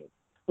 5 minutes.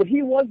 But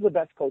he was the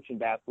best coach in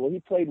basketball.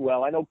 He played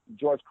well. I know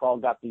George Karl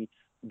got the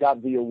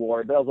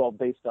award. That was all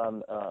based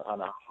on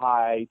a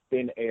high,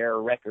 thin air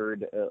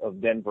record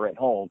of Denver at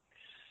home.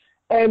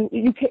 And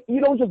you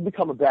don't just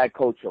become a bad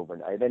coach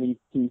overnight. And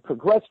he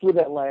progressed with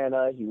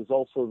Atlanta. He was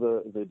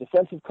also the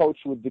defensive coach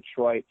with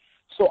Detroit.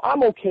 So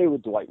I'm okay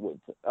with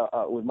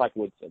with Mike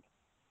Woodson.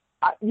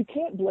 You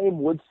can't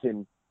blame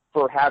Woodson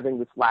for having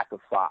this lack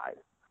of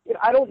size.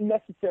 I don't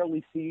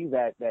necessarily see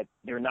that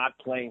they're not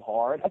playing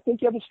hard. I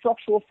think you have a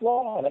structural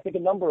flaw, and I think a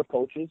number of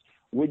coaches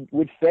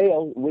would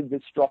fail with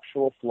this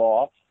structural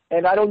flaw.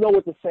 And I don't know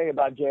what to say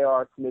about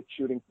J.R. Smith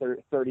shooting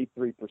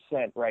 33%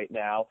 right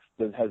now.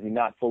 Has he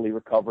not fully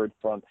recovered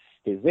from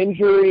his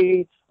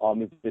injury?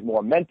 Is it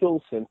more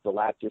mental since the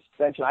last year's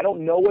suspension? I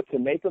don't know what to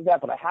make of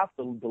that, but I have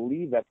to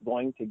believe that's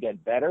going to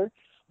get better.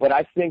 But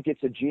I think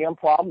it's a GM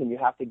problem, and you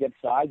have to get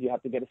size, you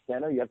have to get a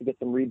center, you have to get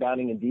some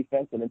rebounding and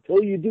defense. And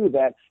until you do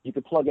that, you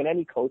can plug in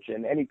any coach,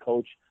 and any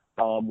coach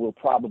will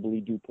probably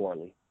do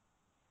poorly.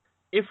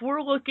 If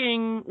we're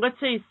looking, let's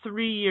say,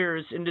 3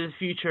 years into the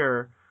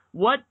future,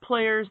 what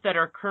players that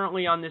are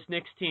currently on this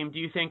Knicks team do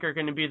you think are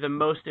going to be the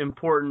most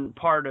important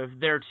part of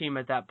their team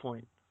at that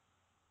point?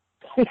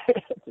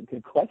 That's a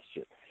good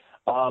question.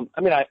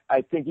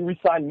 I think you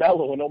resign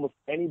Melo, and almost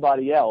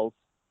anybody else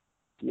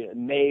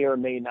may or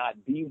may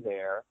not be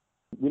there.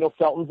 We know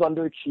Felton's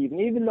underachieving,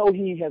 even though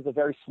he has a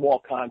very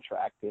small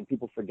contract, and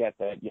people forget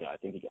that, I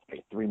think he gets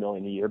paid $3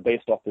 million a year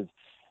based off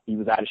he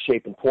was out of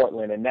shape in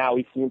Portland, and now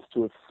he seems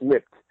to have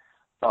slipped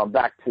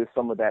back to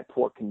some of that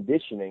poor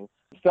conditioning.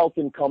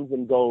 Felton comes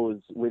and goes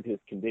with his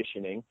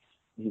conditioning.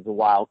 He's a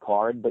wild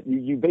card, but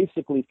you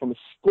basically, from a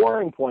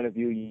scoring point of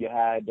view, you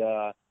had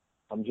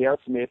J.R.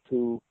 Smith,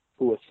 who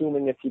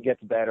assuming if he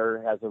gets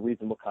better, has a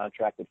reasonable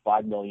contract at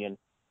 $5 million.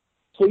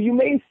 So you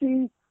may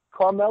see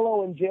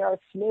Carmelo and J.R.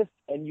 Smith,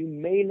 and you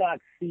may not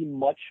see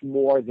much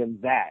more than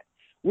that,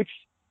 which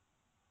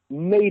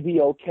may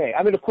be okay.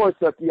 Of course,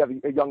 you have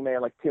a young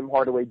man like Tim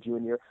Hardaway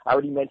Jr. I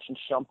already mentioned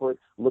Shumpert.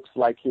 Looks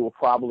like he will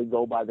probably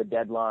go by the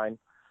deadline.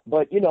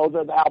 But,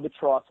 the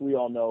albatross we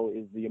all know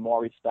is the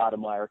Amari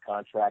Stoudemire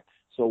contract.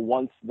 So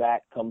once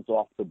that comes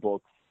off the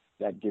books,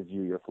 that gives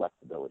you your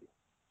flexibility.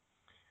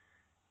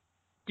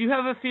 Do you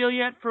have a feel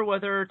yet for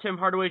whether Tim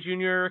Hardaway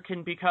Jr.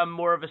 can become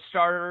more of a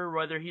starter,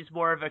 whether he's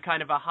more of a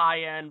kind of a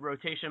high-end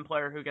rotation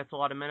player who gets a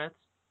lot of minutes?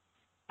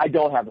 I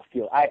don't have a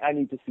feel. I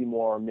need to see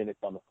more minutes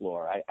on the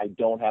floor. I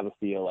don't have a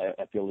feel.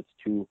 I feel it's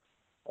too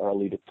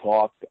early to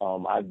talk.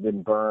 I've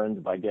been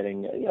burned by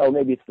getting,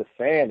 maybe it's the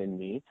fan in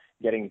me,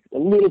 getting a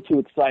little too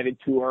excited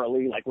too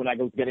early, like when I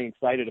was getting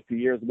excited a few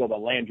years ago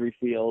about Landry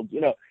Fields,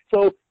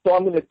 So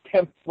I'm going to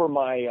temper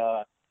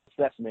my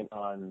assessment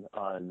on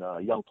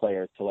young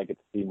players till I get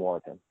to see more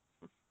of him.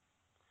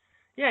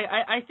 Yeah,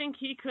 I think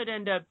he could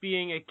end up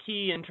being a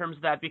key in terms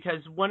of that,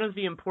 because one of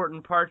the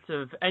important parts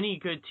of any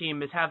good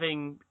team is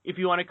having, if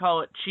you want to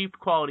call it, cheap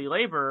quality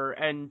labor,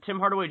 and Tim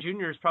Hardaway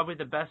Jr. is probably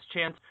the best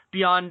chance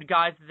beyond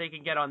guys that they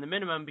can get on the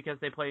minimum because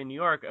they play in New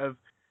York of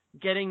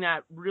getting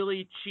that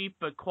really cheap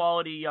but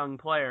quality young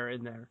player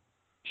in there.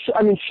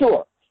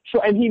 Sure.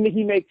 And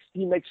he makes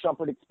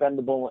Shumpert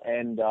expendable,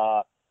 and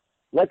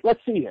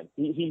let's see him.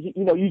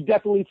 You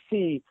definitely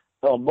see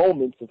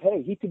moments of,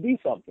 hey, he could be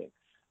something.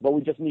 But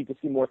we just need to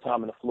see more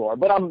time on the floor.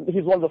 But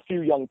he's one of the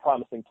few young,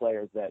 promising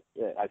players that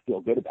I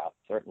feel good about,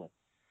 certainly.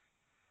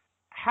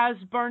 Has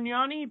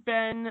Bargnani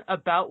been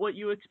about what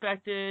you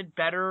expected,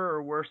 better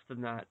or worse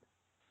than that?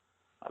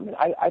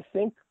 I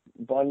think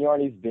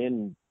Bargnani's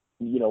been,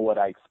 what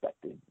I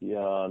expected.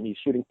 He's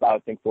shooting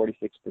about,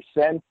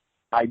 46%.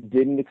 I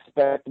didn't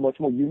expect much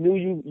more. You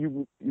knew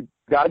you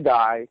got a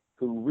guy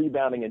who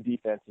rebounding and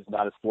defense is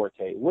not his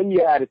forte. When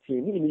you add a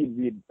team, you need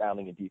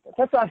rebounding and defense.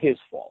 That's not his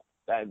fault.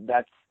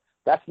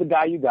 That's the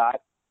guy you got,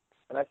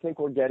 and I think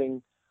we're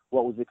getting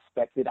what was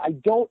expected. I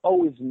don't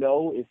always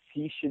know if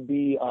he should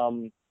be,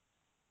 now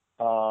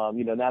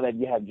that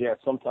you have Jared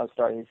sometimes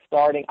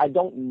starting. I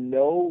don't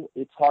know.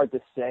 It's hard to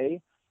say.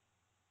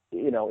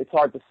 It's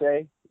hard to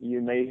say.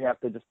 You may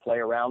have to just play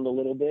around a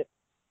little bit.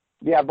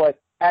 Yeah,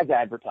 but as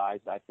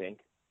advertised, I think.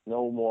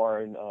 No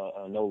more,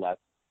 no less.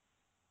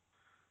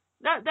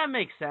 That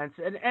makes sense,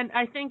 and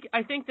I think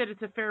that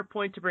it's a fair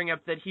point to bring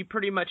up that he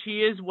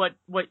is what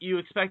you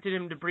expected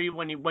him to be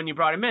when you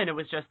brought him in. It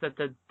was just that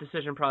the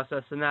decision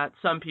process and that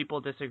some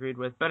people disagreed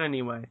with. But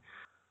anyway,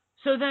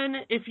 so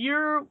then if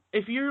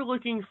you're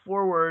looking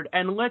forward,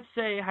 and let's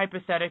say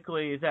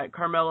hypothetically that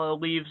Carmelo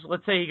leaves,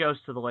 let's say he goes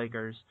to the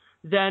Lakers,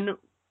 then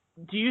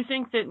do you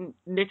think that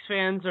Knicks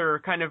fans are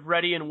kind of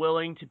ready and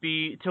willing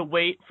to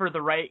wait for the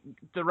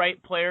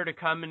right player to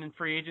come in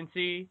free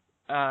agency?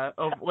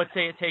 Let's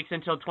say it takes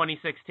until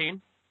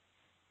 2016?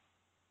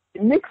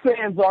 Knicks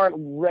fans aren't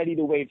ready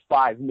to wait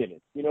 5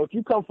 minutes. You know, if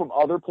you come from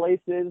other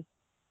places,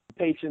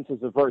 patience is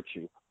a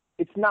virtue.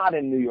 It's not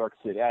in New York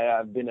City.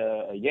 I've been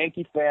a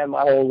Yankee fan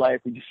my whole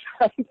life. We just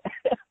signed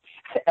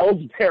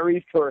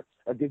Ellsbury for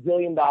 $1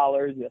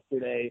 gazillion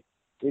yesterday.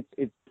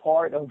 It's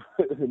part of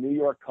the New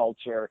York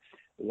culture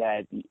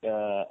that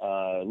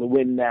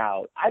win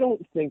now. I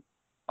don't think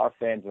our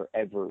fans are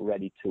ever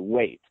ready to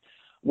wait.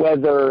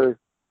 Whether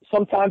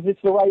sometimes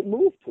it's the right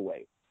move to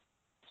wait.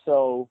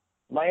 So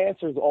my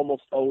answer is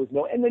almost always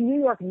no. And the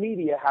New York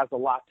media has a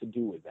lot to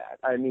do with that.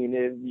 I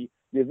mean,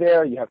 you're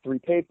there, you have 3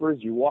 papers,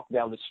 you walk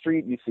down the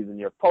street, you see the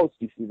New York Post,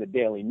 you see the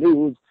Daily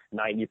News,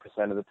 90%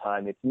 of the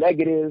time it's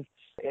negative,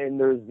 and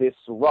there's this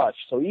rush.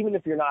 So even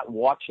if you're not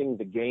watching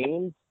the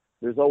games,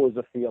 there's always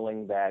a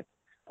feeling that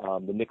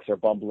the Knicks are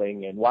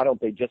bumbling, and why don't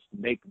they just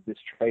make this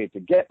trade to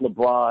get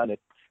LeBron? If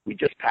we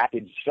just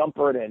package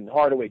Shumpert and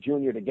Hardaway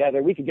Jr.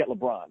 together, we could get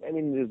LeBron. I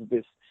mean, there's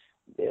this.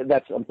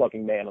 I'm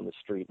talking man on the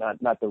street,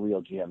 not the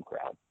real GM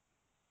crowd.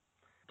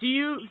 Do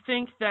you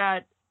think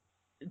that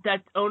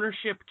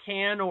ownership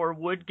can or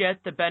would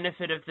get the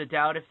benefit of the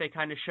doubt if they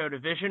kind of showed a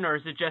vision, or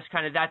is it just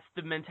kind of that's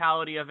the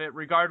mentality of it,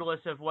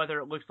 regardless of whether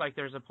it looks like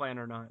there's a plan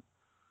or not?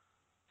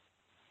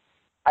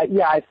 I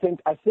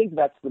think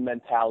that's the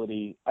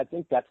mentality. I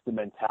think that's the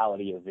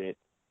mentality of it.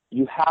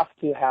 You have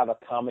to have a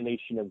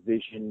combination of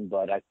vision,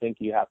 but I think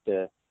you have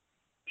to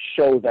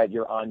show that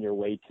you're on your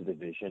way to the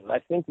vision. I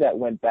think that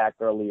went back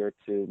earlier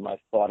to my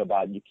thought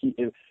about you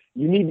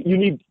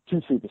need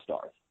 2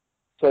 superstars.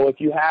 So if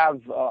you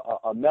have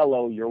a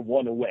Melo, you're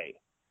 1 away.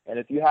 And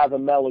if you have a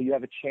Melo, you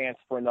have a chance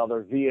for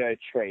another via a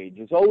trade.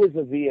 There's always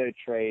a via a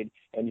trade.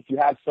 And if you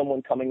have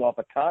someone coming off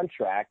a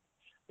contract,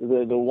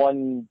 the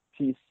one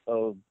piece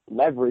of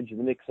leverage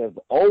the Knicks have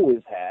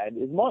always had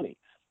is money.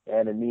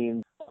 And it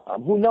means,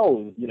 who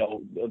knows, you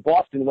know,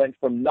 Boston went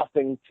from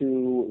nothing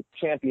to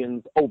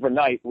champions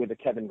overnight with a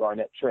Kevin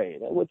Garnett trade,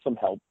 with some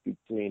help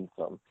between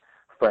some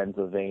friends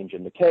of Ainge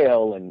and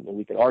McHale, and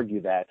we could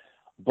argue that.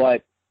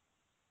 But,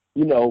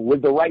 you know,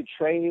 with the right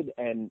trade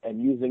and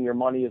using your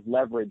money as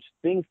leverage,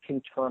 things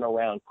can turn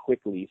around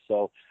quickly.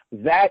 So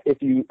that,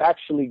 if you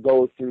actually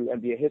go through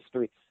NBA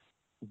history,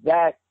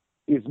 that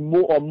is a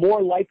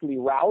more likely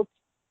route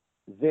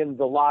than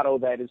the lotto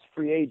that is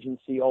free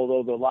agency,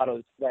 although the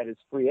lotto that is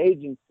free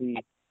agency,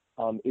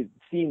 it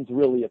seems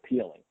really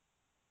appealing.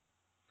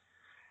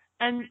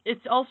 And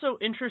it's also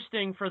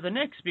interesting for the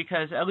Knicks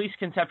because, at least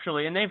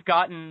conceptually, and they've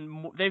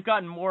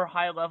gotten more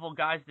high-level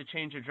guys to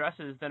change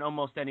addresses than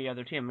almost any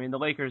other team. I mean, the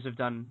Lakers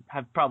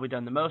have probably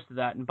done the most of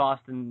that, and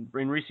Boston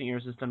in recent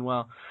years has done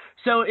well.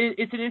 So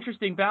it's an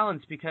interesting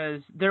balance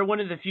because they're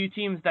one of the few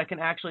teams that can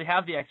actually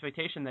have the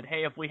expectation that,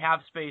 hey, if we have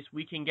space,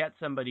 we can get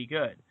somebody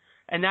good.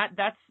 And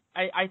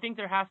I think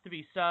there has to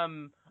be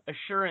some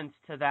assurance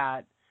to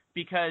that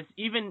because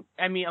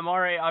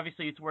Amare,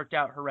 obviously it's worked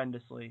out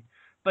horrendously.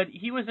 But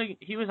he was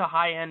a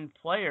high-end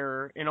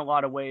player in a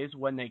lot of ways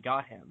when they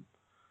got him.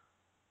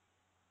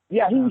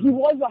 Yeah, he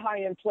was a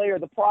high-end player.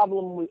 The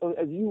problem,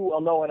 as you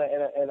well know,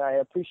 and I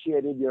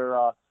appreciated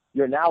your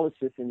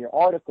analysis in your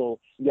article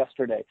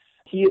yesterday,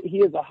 he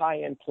is a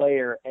high-end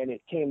player, and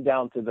it came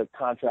down to the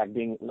contract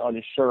being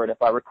uninsured.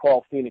 If I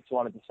recall, Phoenix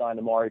wanted to sign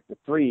Amare for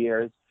 3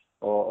 years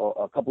or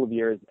a couple of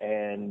years,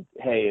 and,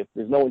 hey, if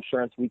there's no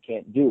insurance, we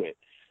can't do it.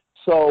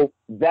 So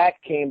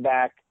that came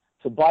back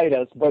to bite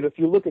us. But if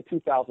you look at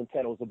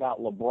 2010, it was about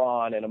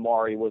LeBron, and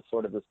Amare was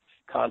sort of this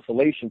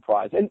consolation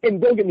prize.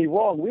 And don't get me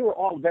wrong, we were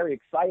all very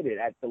excited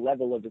at the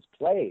level of his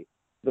play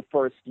the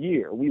first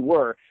year. We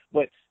were,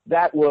 but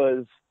that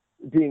was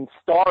being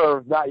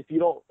starved. Not if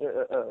you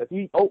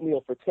eat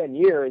oatmeal for 10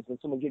 years and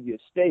someone gives you a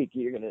steak,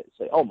 you're going to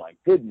say, oh my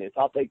goodness,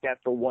 I'll take that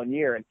for 1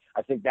 year. And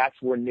I think that's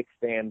where Knicks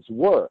fans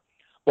were.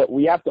 But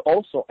we have to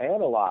also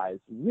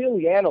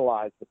really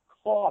analyze the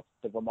cost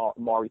of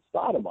Amare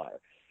Stoudemire.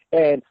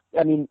 And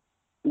I mean,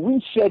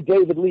 we shed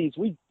David Lee's.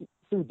 We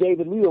threw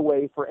David Lee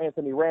away for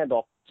Anthony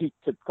Randolph to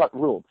cut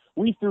room.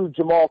 We threw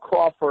Jamal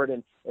Crawford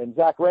and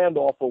Zach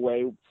Randolph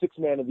away, 6th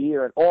Man of the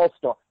Year and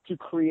All-Star, to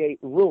create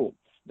room.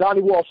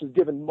 Donnie Walsh is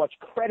given much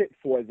credit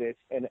for this,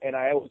 and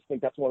I always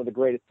think that's one of the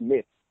greatest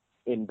myths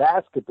in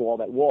basketball,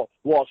 that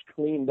Walsh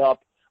cleaned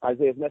up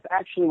Isaiah Smith.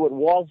 Actually, what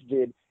Walsh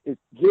did is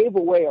gave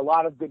away a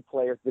lot of good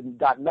players that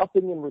got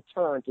nothing in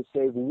return to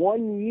save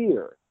 1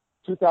 year,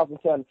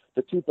 2010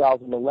 to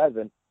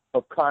 2011,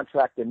 of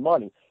contract and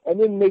money.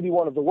 And then maybe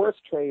one of the worst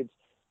trades,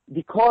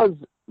 because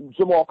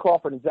Jamal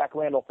Crawford and Zach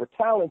Randolph were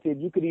talented,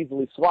 you could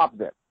easily swap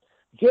them.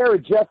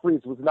 Jared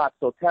Jeffries was not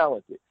so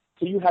talented,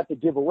 so you had to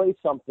give away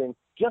something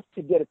just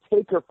to get a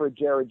taker for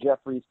Jared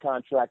Jeffries'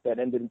 contract that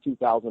ended in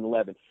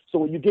 2011. So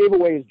what you gave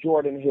away is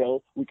Jordan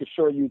Hill. We could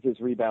sure use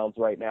his rebounds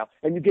right now.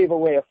 And you gave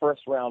away a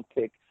first-round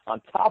pick on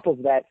top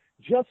of that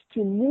just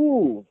to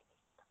move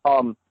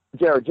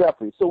Jared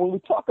Jeffries. So when we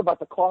talk about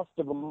the cost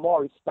of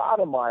Amare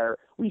Stoudemire,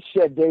 we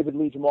shed David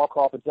Lee, Jamal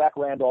Crawford, Zach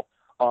Randolph,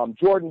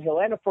 Jordan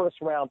Hill, and a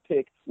first-round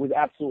pick with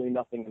absolutely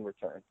nothing in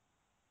return.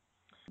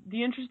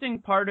 The interesting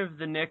part of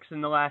the Knicks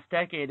in the last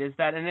decade is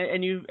that, and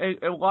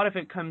a lot of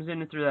it comes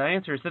in through that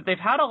answer, is that they've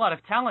had a lot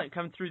of talent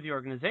come through the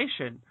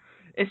organization.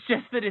 It's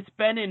just that it's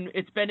been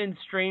in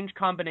strange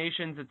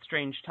combinations at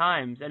strange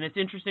times, and it's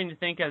interesting to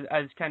think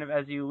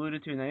as you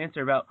alluded to in the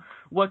answer about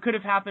what could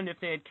have happened if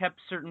they had kept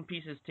certain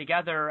pieces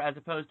together as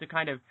opposed to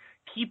kind of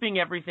keeping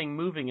everything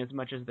moving as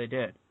much as they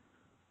did.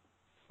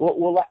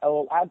 Well,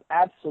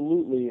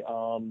 absolutely.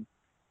 I'm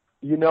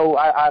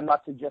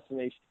not suggesting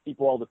they should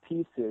keep all the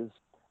pieces.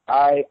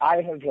 I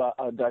have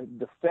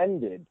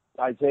defended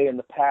Isaiah in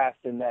the past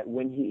in that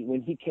when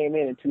he came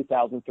in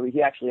 2003,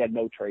 he actually had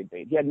no trade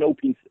bait. He had no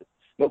pieces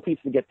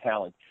to get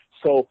talent.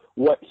 So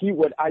what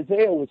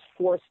Isaiah was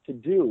forced to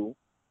do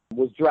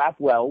was draft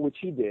well, which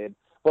he did,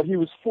 but he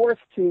was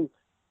forced to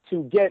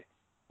get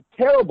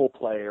terrible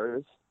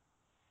players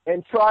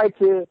and try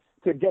to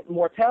get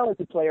more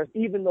talented players,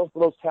 even though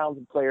those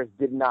talented players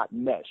did not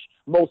mesh.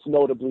 Most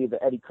notably,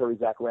 the Eddie Curry,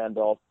 Zach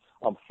Randolph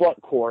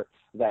front court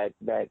that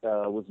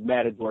was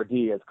Matador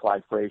D, as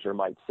Clyde Frazier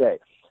might say.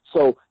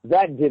 So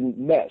that didn't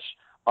mesh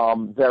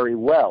very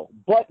well.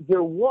 But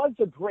there was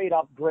a great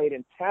upgrade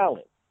in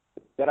talent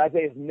that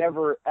Isaiah's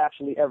never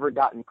actually ever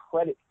gotten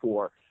credit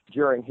for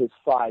during his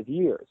 5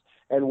 years.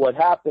 And what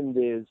happened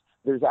is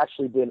there's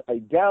actually been a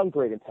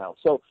downgrade in talent.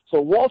 So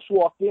Walsh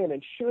walked in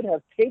and should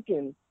have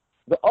taken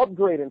the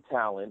upgrade in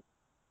talent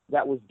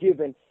that was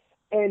given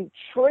and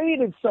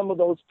traded some of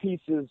those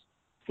pieces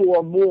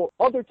for more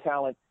other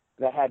talent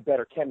that had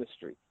better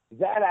chemistry.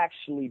 That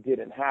actually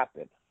didn't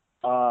happen.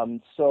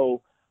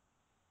 So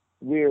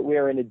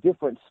we're in a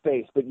different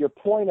space. But your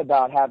point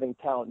about having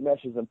talent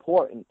mesh is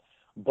important,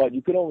 but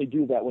you can only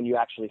do that when you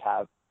actually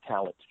have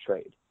talent to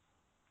trade.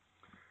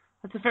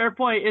 That's a fair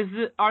point.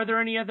 Are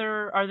there any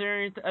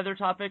other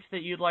topics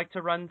that you'd like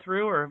to run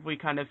through, or have we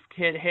kind of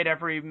hit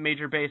every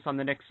major base on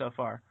the Knicks so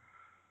far?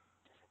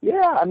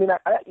 Yeah, I mean,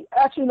 I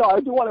do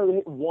want to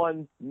hit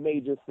one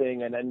major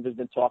thing, and then there's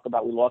been talk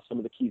about we lost some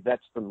of the key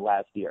vets from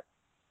last year.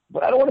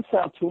 But I don't want to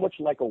sound too much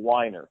like a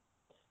whiner.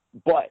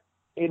 But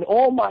in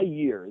all my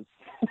years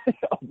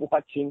of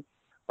watching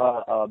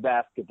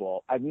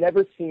basketball, I've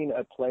never seen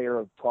a player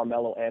of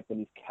Carmelo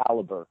Anthony's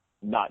caliber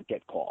not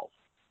get calls.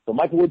 So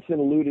Mike Woodson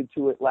alluded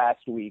to it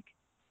last week.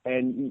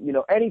 And,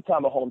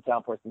 anytime a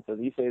hometown person says,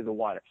 you say he's a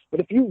whiner. But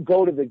if you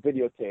go to the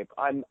videotape,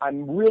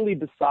 I'm really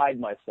beside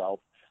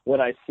myself when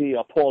I see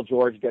Paul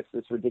George gets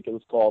this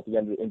ridiculous call at the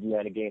end of the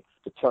Indiana game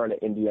to turn an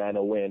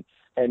Indiana win,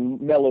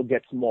 and Melo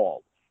gets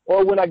mauled.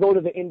 Or when I go to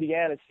the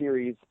Indiana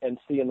series and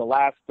see in the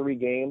last 3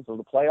 games of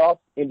the playoffs,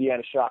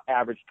 Indiana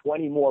averaged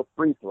 20 more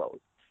free throws.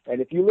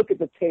 And if you look at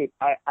the tape,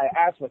 I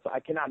ask myself, I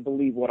cannot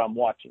believe what I'm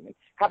watching. It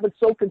happens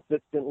so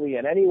consistently,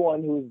 and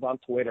anyone who's on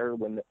Twitter,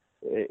 when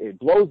it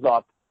blows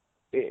up,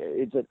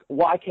 it's like,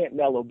 why can't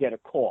Melo get a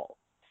call?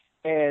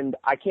 And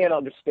I can't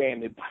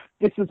understand it.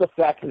 This is a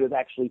factor that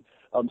actually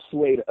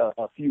swayed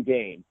a few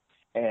games,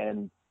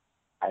 and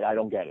I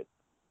don't get it.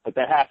 But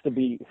that has to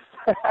be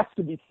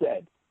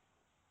said.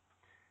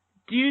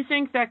 Do you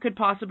think that could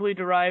possibly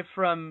derive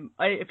from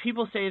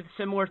people say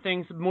similar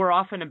things more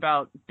often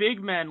about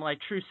big men like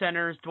true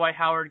centers? Dwight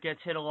Howard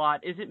gets hit a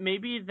lot. Is it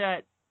maybe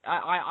that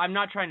I'm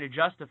not trying to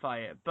justify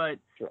it, but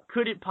sure,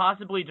 could it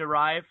possibly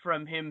derive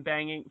from him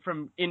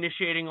from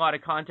initiating a lot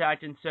of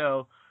contact, and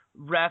so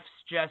refs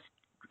just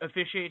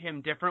officiate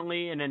him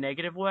differently in a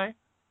negative way?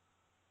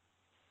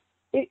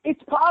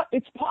 It's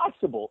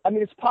possible. I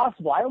mean, it's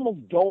possible. I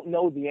almost don't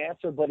know the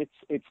answer, but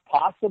it's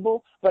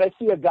possible. But I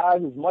see a guy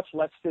who's much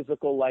less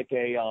physical, like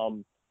a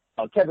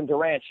Kevin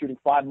Durant, shooting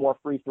 5 more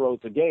free throws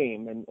a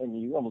game,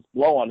 and you almost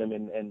blow on him,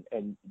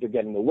 and you're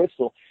getting the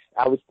whistle.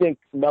 I would think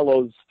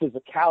Melo's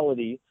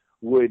physicality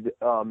would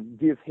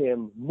give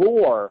him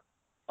more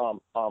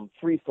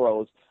free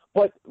throws.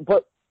 But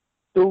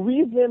the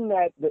reason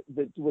that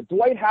with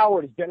Dwight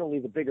Howard is generally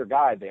the bigger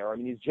guy there. I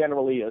mean, he's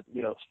generally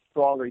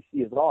stronger. You see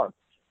his arm.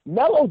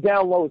 Melo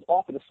down low is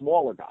often a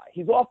smaller guy.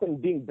 He's often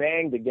being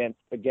banged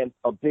against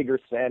a bigger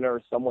center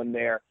or someone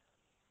there,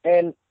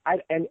 and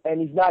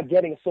he's not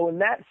getting it. So in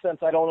that sense,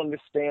 I don't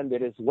understand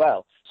it as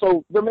well.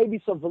 So there may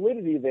be some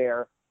validity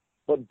there,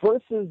 but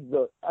versus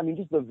the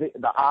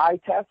eye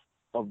test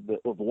of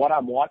what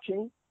I'm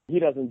watching, he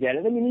doesn't get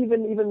it. I mean,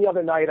 even the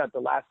other night at the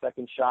last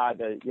second shot,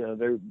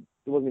 there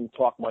wasn't even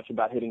talk much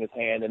about hitting his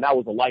hand, and that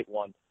was a light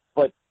one.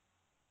 But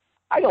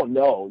I don't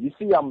know. You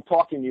see, I'm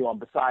talking to you. I'm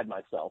beside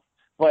myself.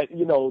 But,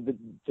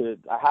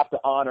 I have to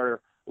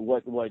honor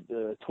what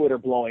Twitter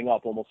blowing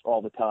up almost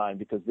all the time,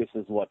 because this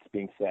is what's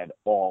being said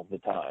all the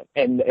time,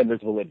 and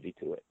there's validity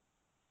to it.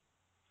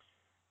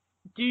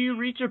 Do you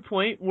reach a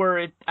point where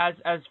it, as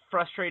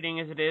frustrating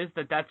as it is,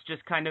 that's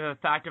just kind of a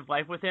fact of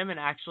life with him and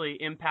actually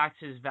impacts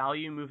his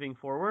value moving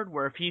forward,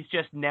 where if he's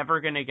just never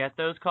going to get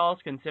those calls,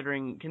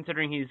 considering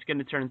he's going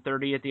to turn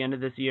 30 at the end of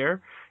this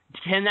year,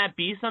 can that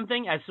be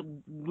something, as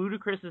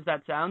ludicrous as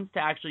that sounds, to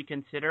actually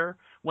consider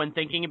when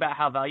thinking about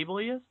how valuable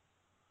he is?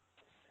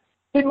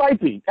 It might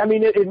be. I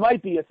mean, it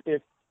might be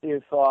if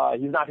he's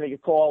not going to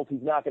get calls,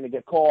 he's not going to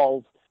get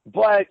calls.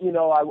 But, you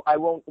know, I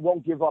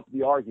won't give up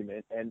the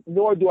argument, and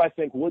nor do I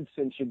think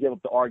Woodson should give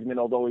up the argument,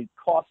 although it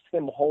costs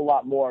him a whole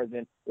lot more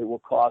than it will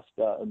cost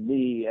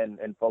me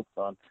and folks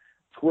on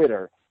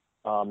Twitter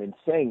in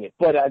saying it.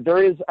 But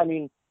there is, I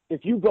mean,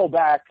 if you go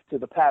back to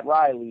the Pat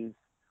Rileys,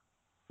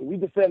 we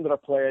defended our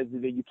players.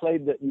 You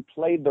played the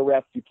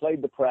refs, you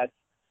played the press.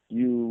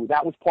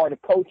 That was part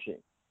of coaching.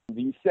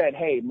 You said,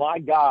 hey, my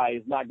guy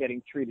is not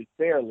getting treated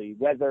fairly.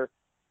 Whether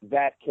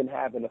that can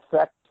have an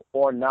effect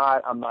or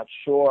not, I'm not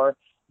sure.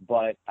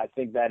 But I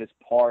think that is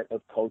part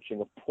of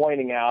coaching, of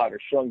pointing out or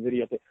showing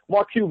videotape.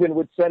 Mark Cuban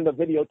would send a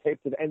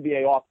videotape to the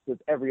NBA offices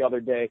every other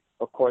day.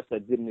 Of course,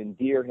 that didn't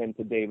endear him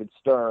to David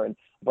Stern.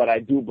 But I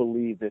do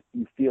believe that if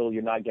you feel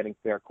you're not getting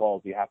fair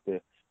calls, you have to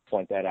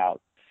point that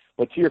out.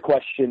 But to your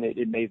question,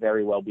 it may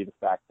very well be the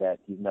fact that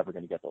he's never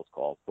going to get those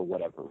calls for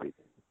whatever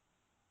reason.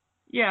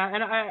 Yeah,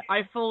 and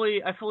I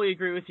fully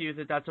agree with you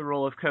that that's a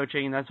role of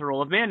coaching and that's a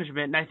role of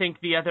management. And I think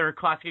the other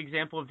classic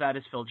example of that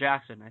is Phil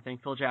Jackson. I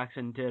think Phil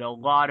Jackson did a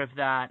lot of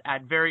that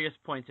at various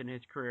points in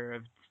his career,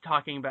 of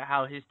talking about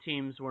how his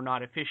teams were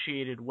not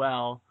officiated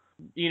well.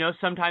 You know,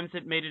 sometimes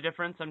it made a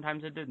difference,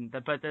 sometimes it didn't.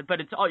 But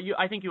it's all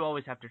I think you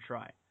always have to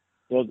try.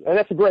 Well, and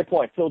that's a great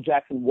point. Phil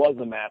Jackson was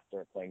a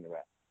master at playing the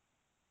refs.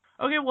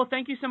 Okay, well,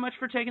 thank you so much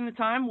for taking the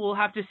time. We'll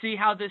have to see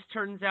how this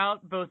turns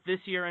out both this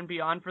year and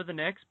beyond for the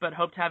Knicks, but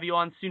hope to have you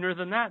on sooner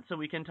than that so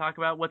we can talk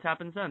about what's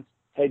happened since.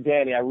 Hey,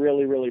 Danny, I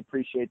really, really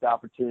appreciate the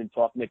opportunity to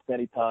talk Knicks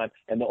anytime,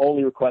 and the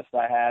only request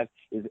I have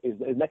is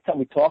next time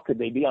we talk, could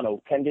they be on a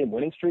 10-game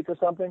winning streak or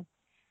something?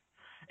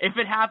 If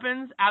it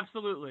happens,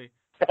 absolutely.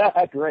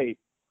 Great.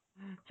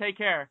 Take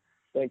care.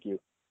 Thank you.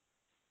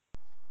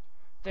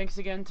 Thanks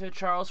again to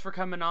Charles for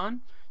coming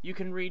on. You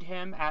can read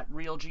him at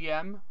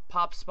RealGM,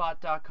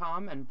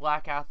 PopSpot.com, and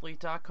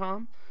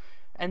BlackAthlete.com.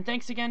 And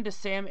thanks again to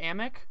Sam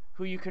Amick,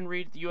 who you can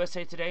read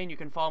USA Today, and you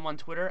can follow him on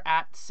Twitter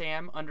at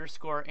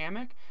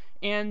Sam_Amick.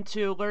 And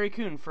to Larry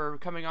Kuhn for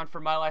coming on for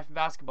My Life in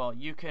Basketball.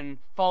 You can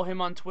follow him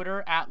on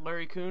Twitter at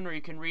Larry Kuhn, or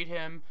you can read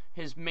him.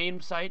 His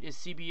main site is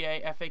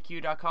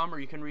CBAFAQ.com,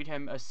 or you can read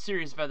him a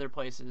series of other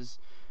places.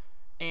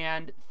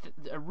 And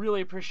I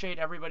really appreciate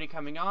everybody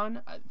coming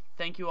on.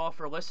 Thank you all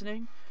for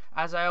listening.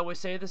 As I always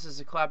say, this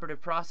is a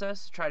collaborative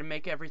process. Try to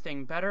make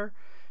everything better.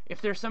 If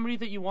there's somebody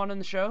that you want on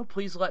the show,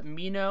 please let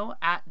me know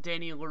at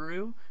Danny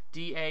Leroux,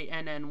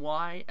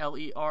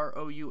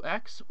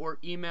 DANNYLEROUX, or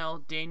email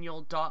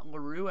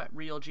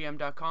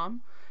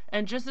daniel.leroux@realgm.com.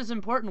 And just as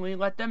importantly,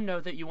 let them know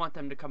that you want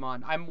them to come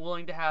on. I'm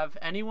willing to have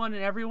anyone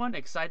and everyone,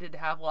 excited to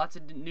have lots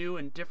of new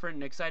and different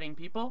and exciting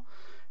people.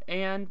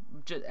 And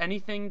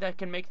anything that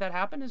can make that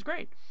happen is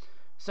great.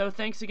 So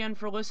thanks again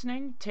for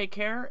listening. Take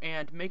care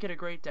and make it a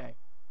great day.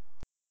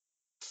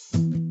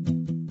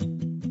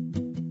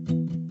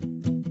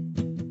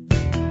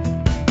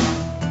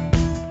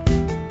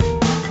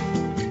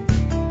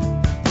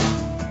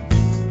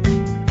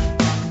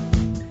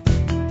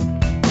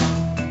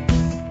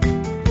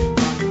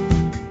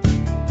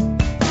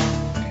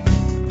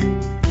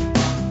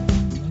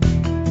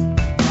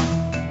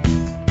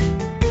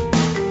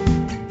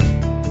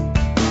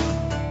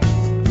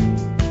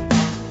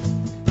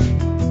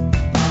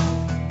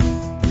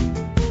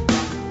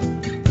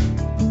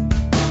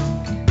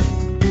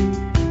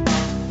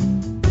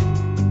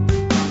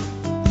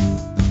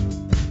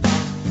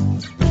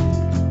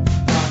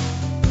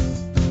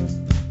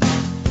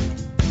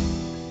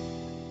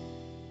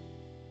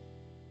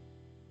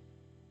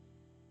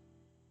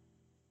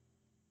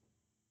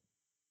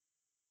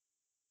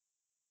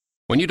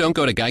 When you don't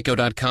go to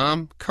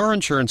Geico.com, car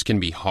insurance can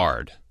be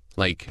hard.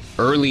 Like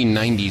early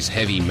 90s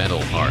heavy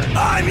metal hard.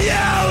 I'm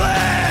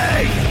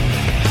yelling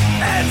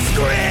and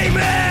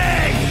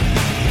screaming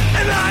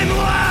and I'm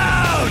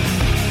loud.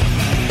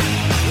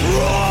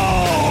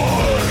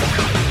 Roar!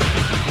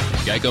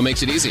 Geico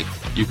makes it easy.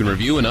 You can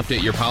review and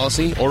update your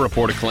policy or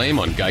report a claim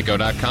on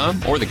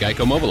Geico.com or the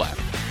Geico mobile app.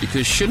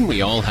 Because shouldn't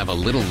we all have a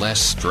little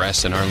less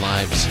stress in our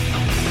lives?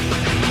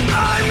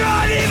 I'm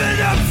not even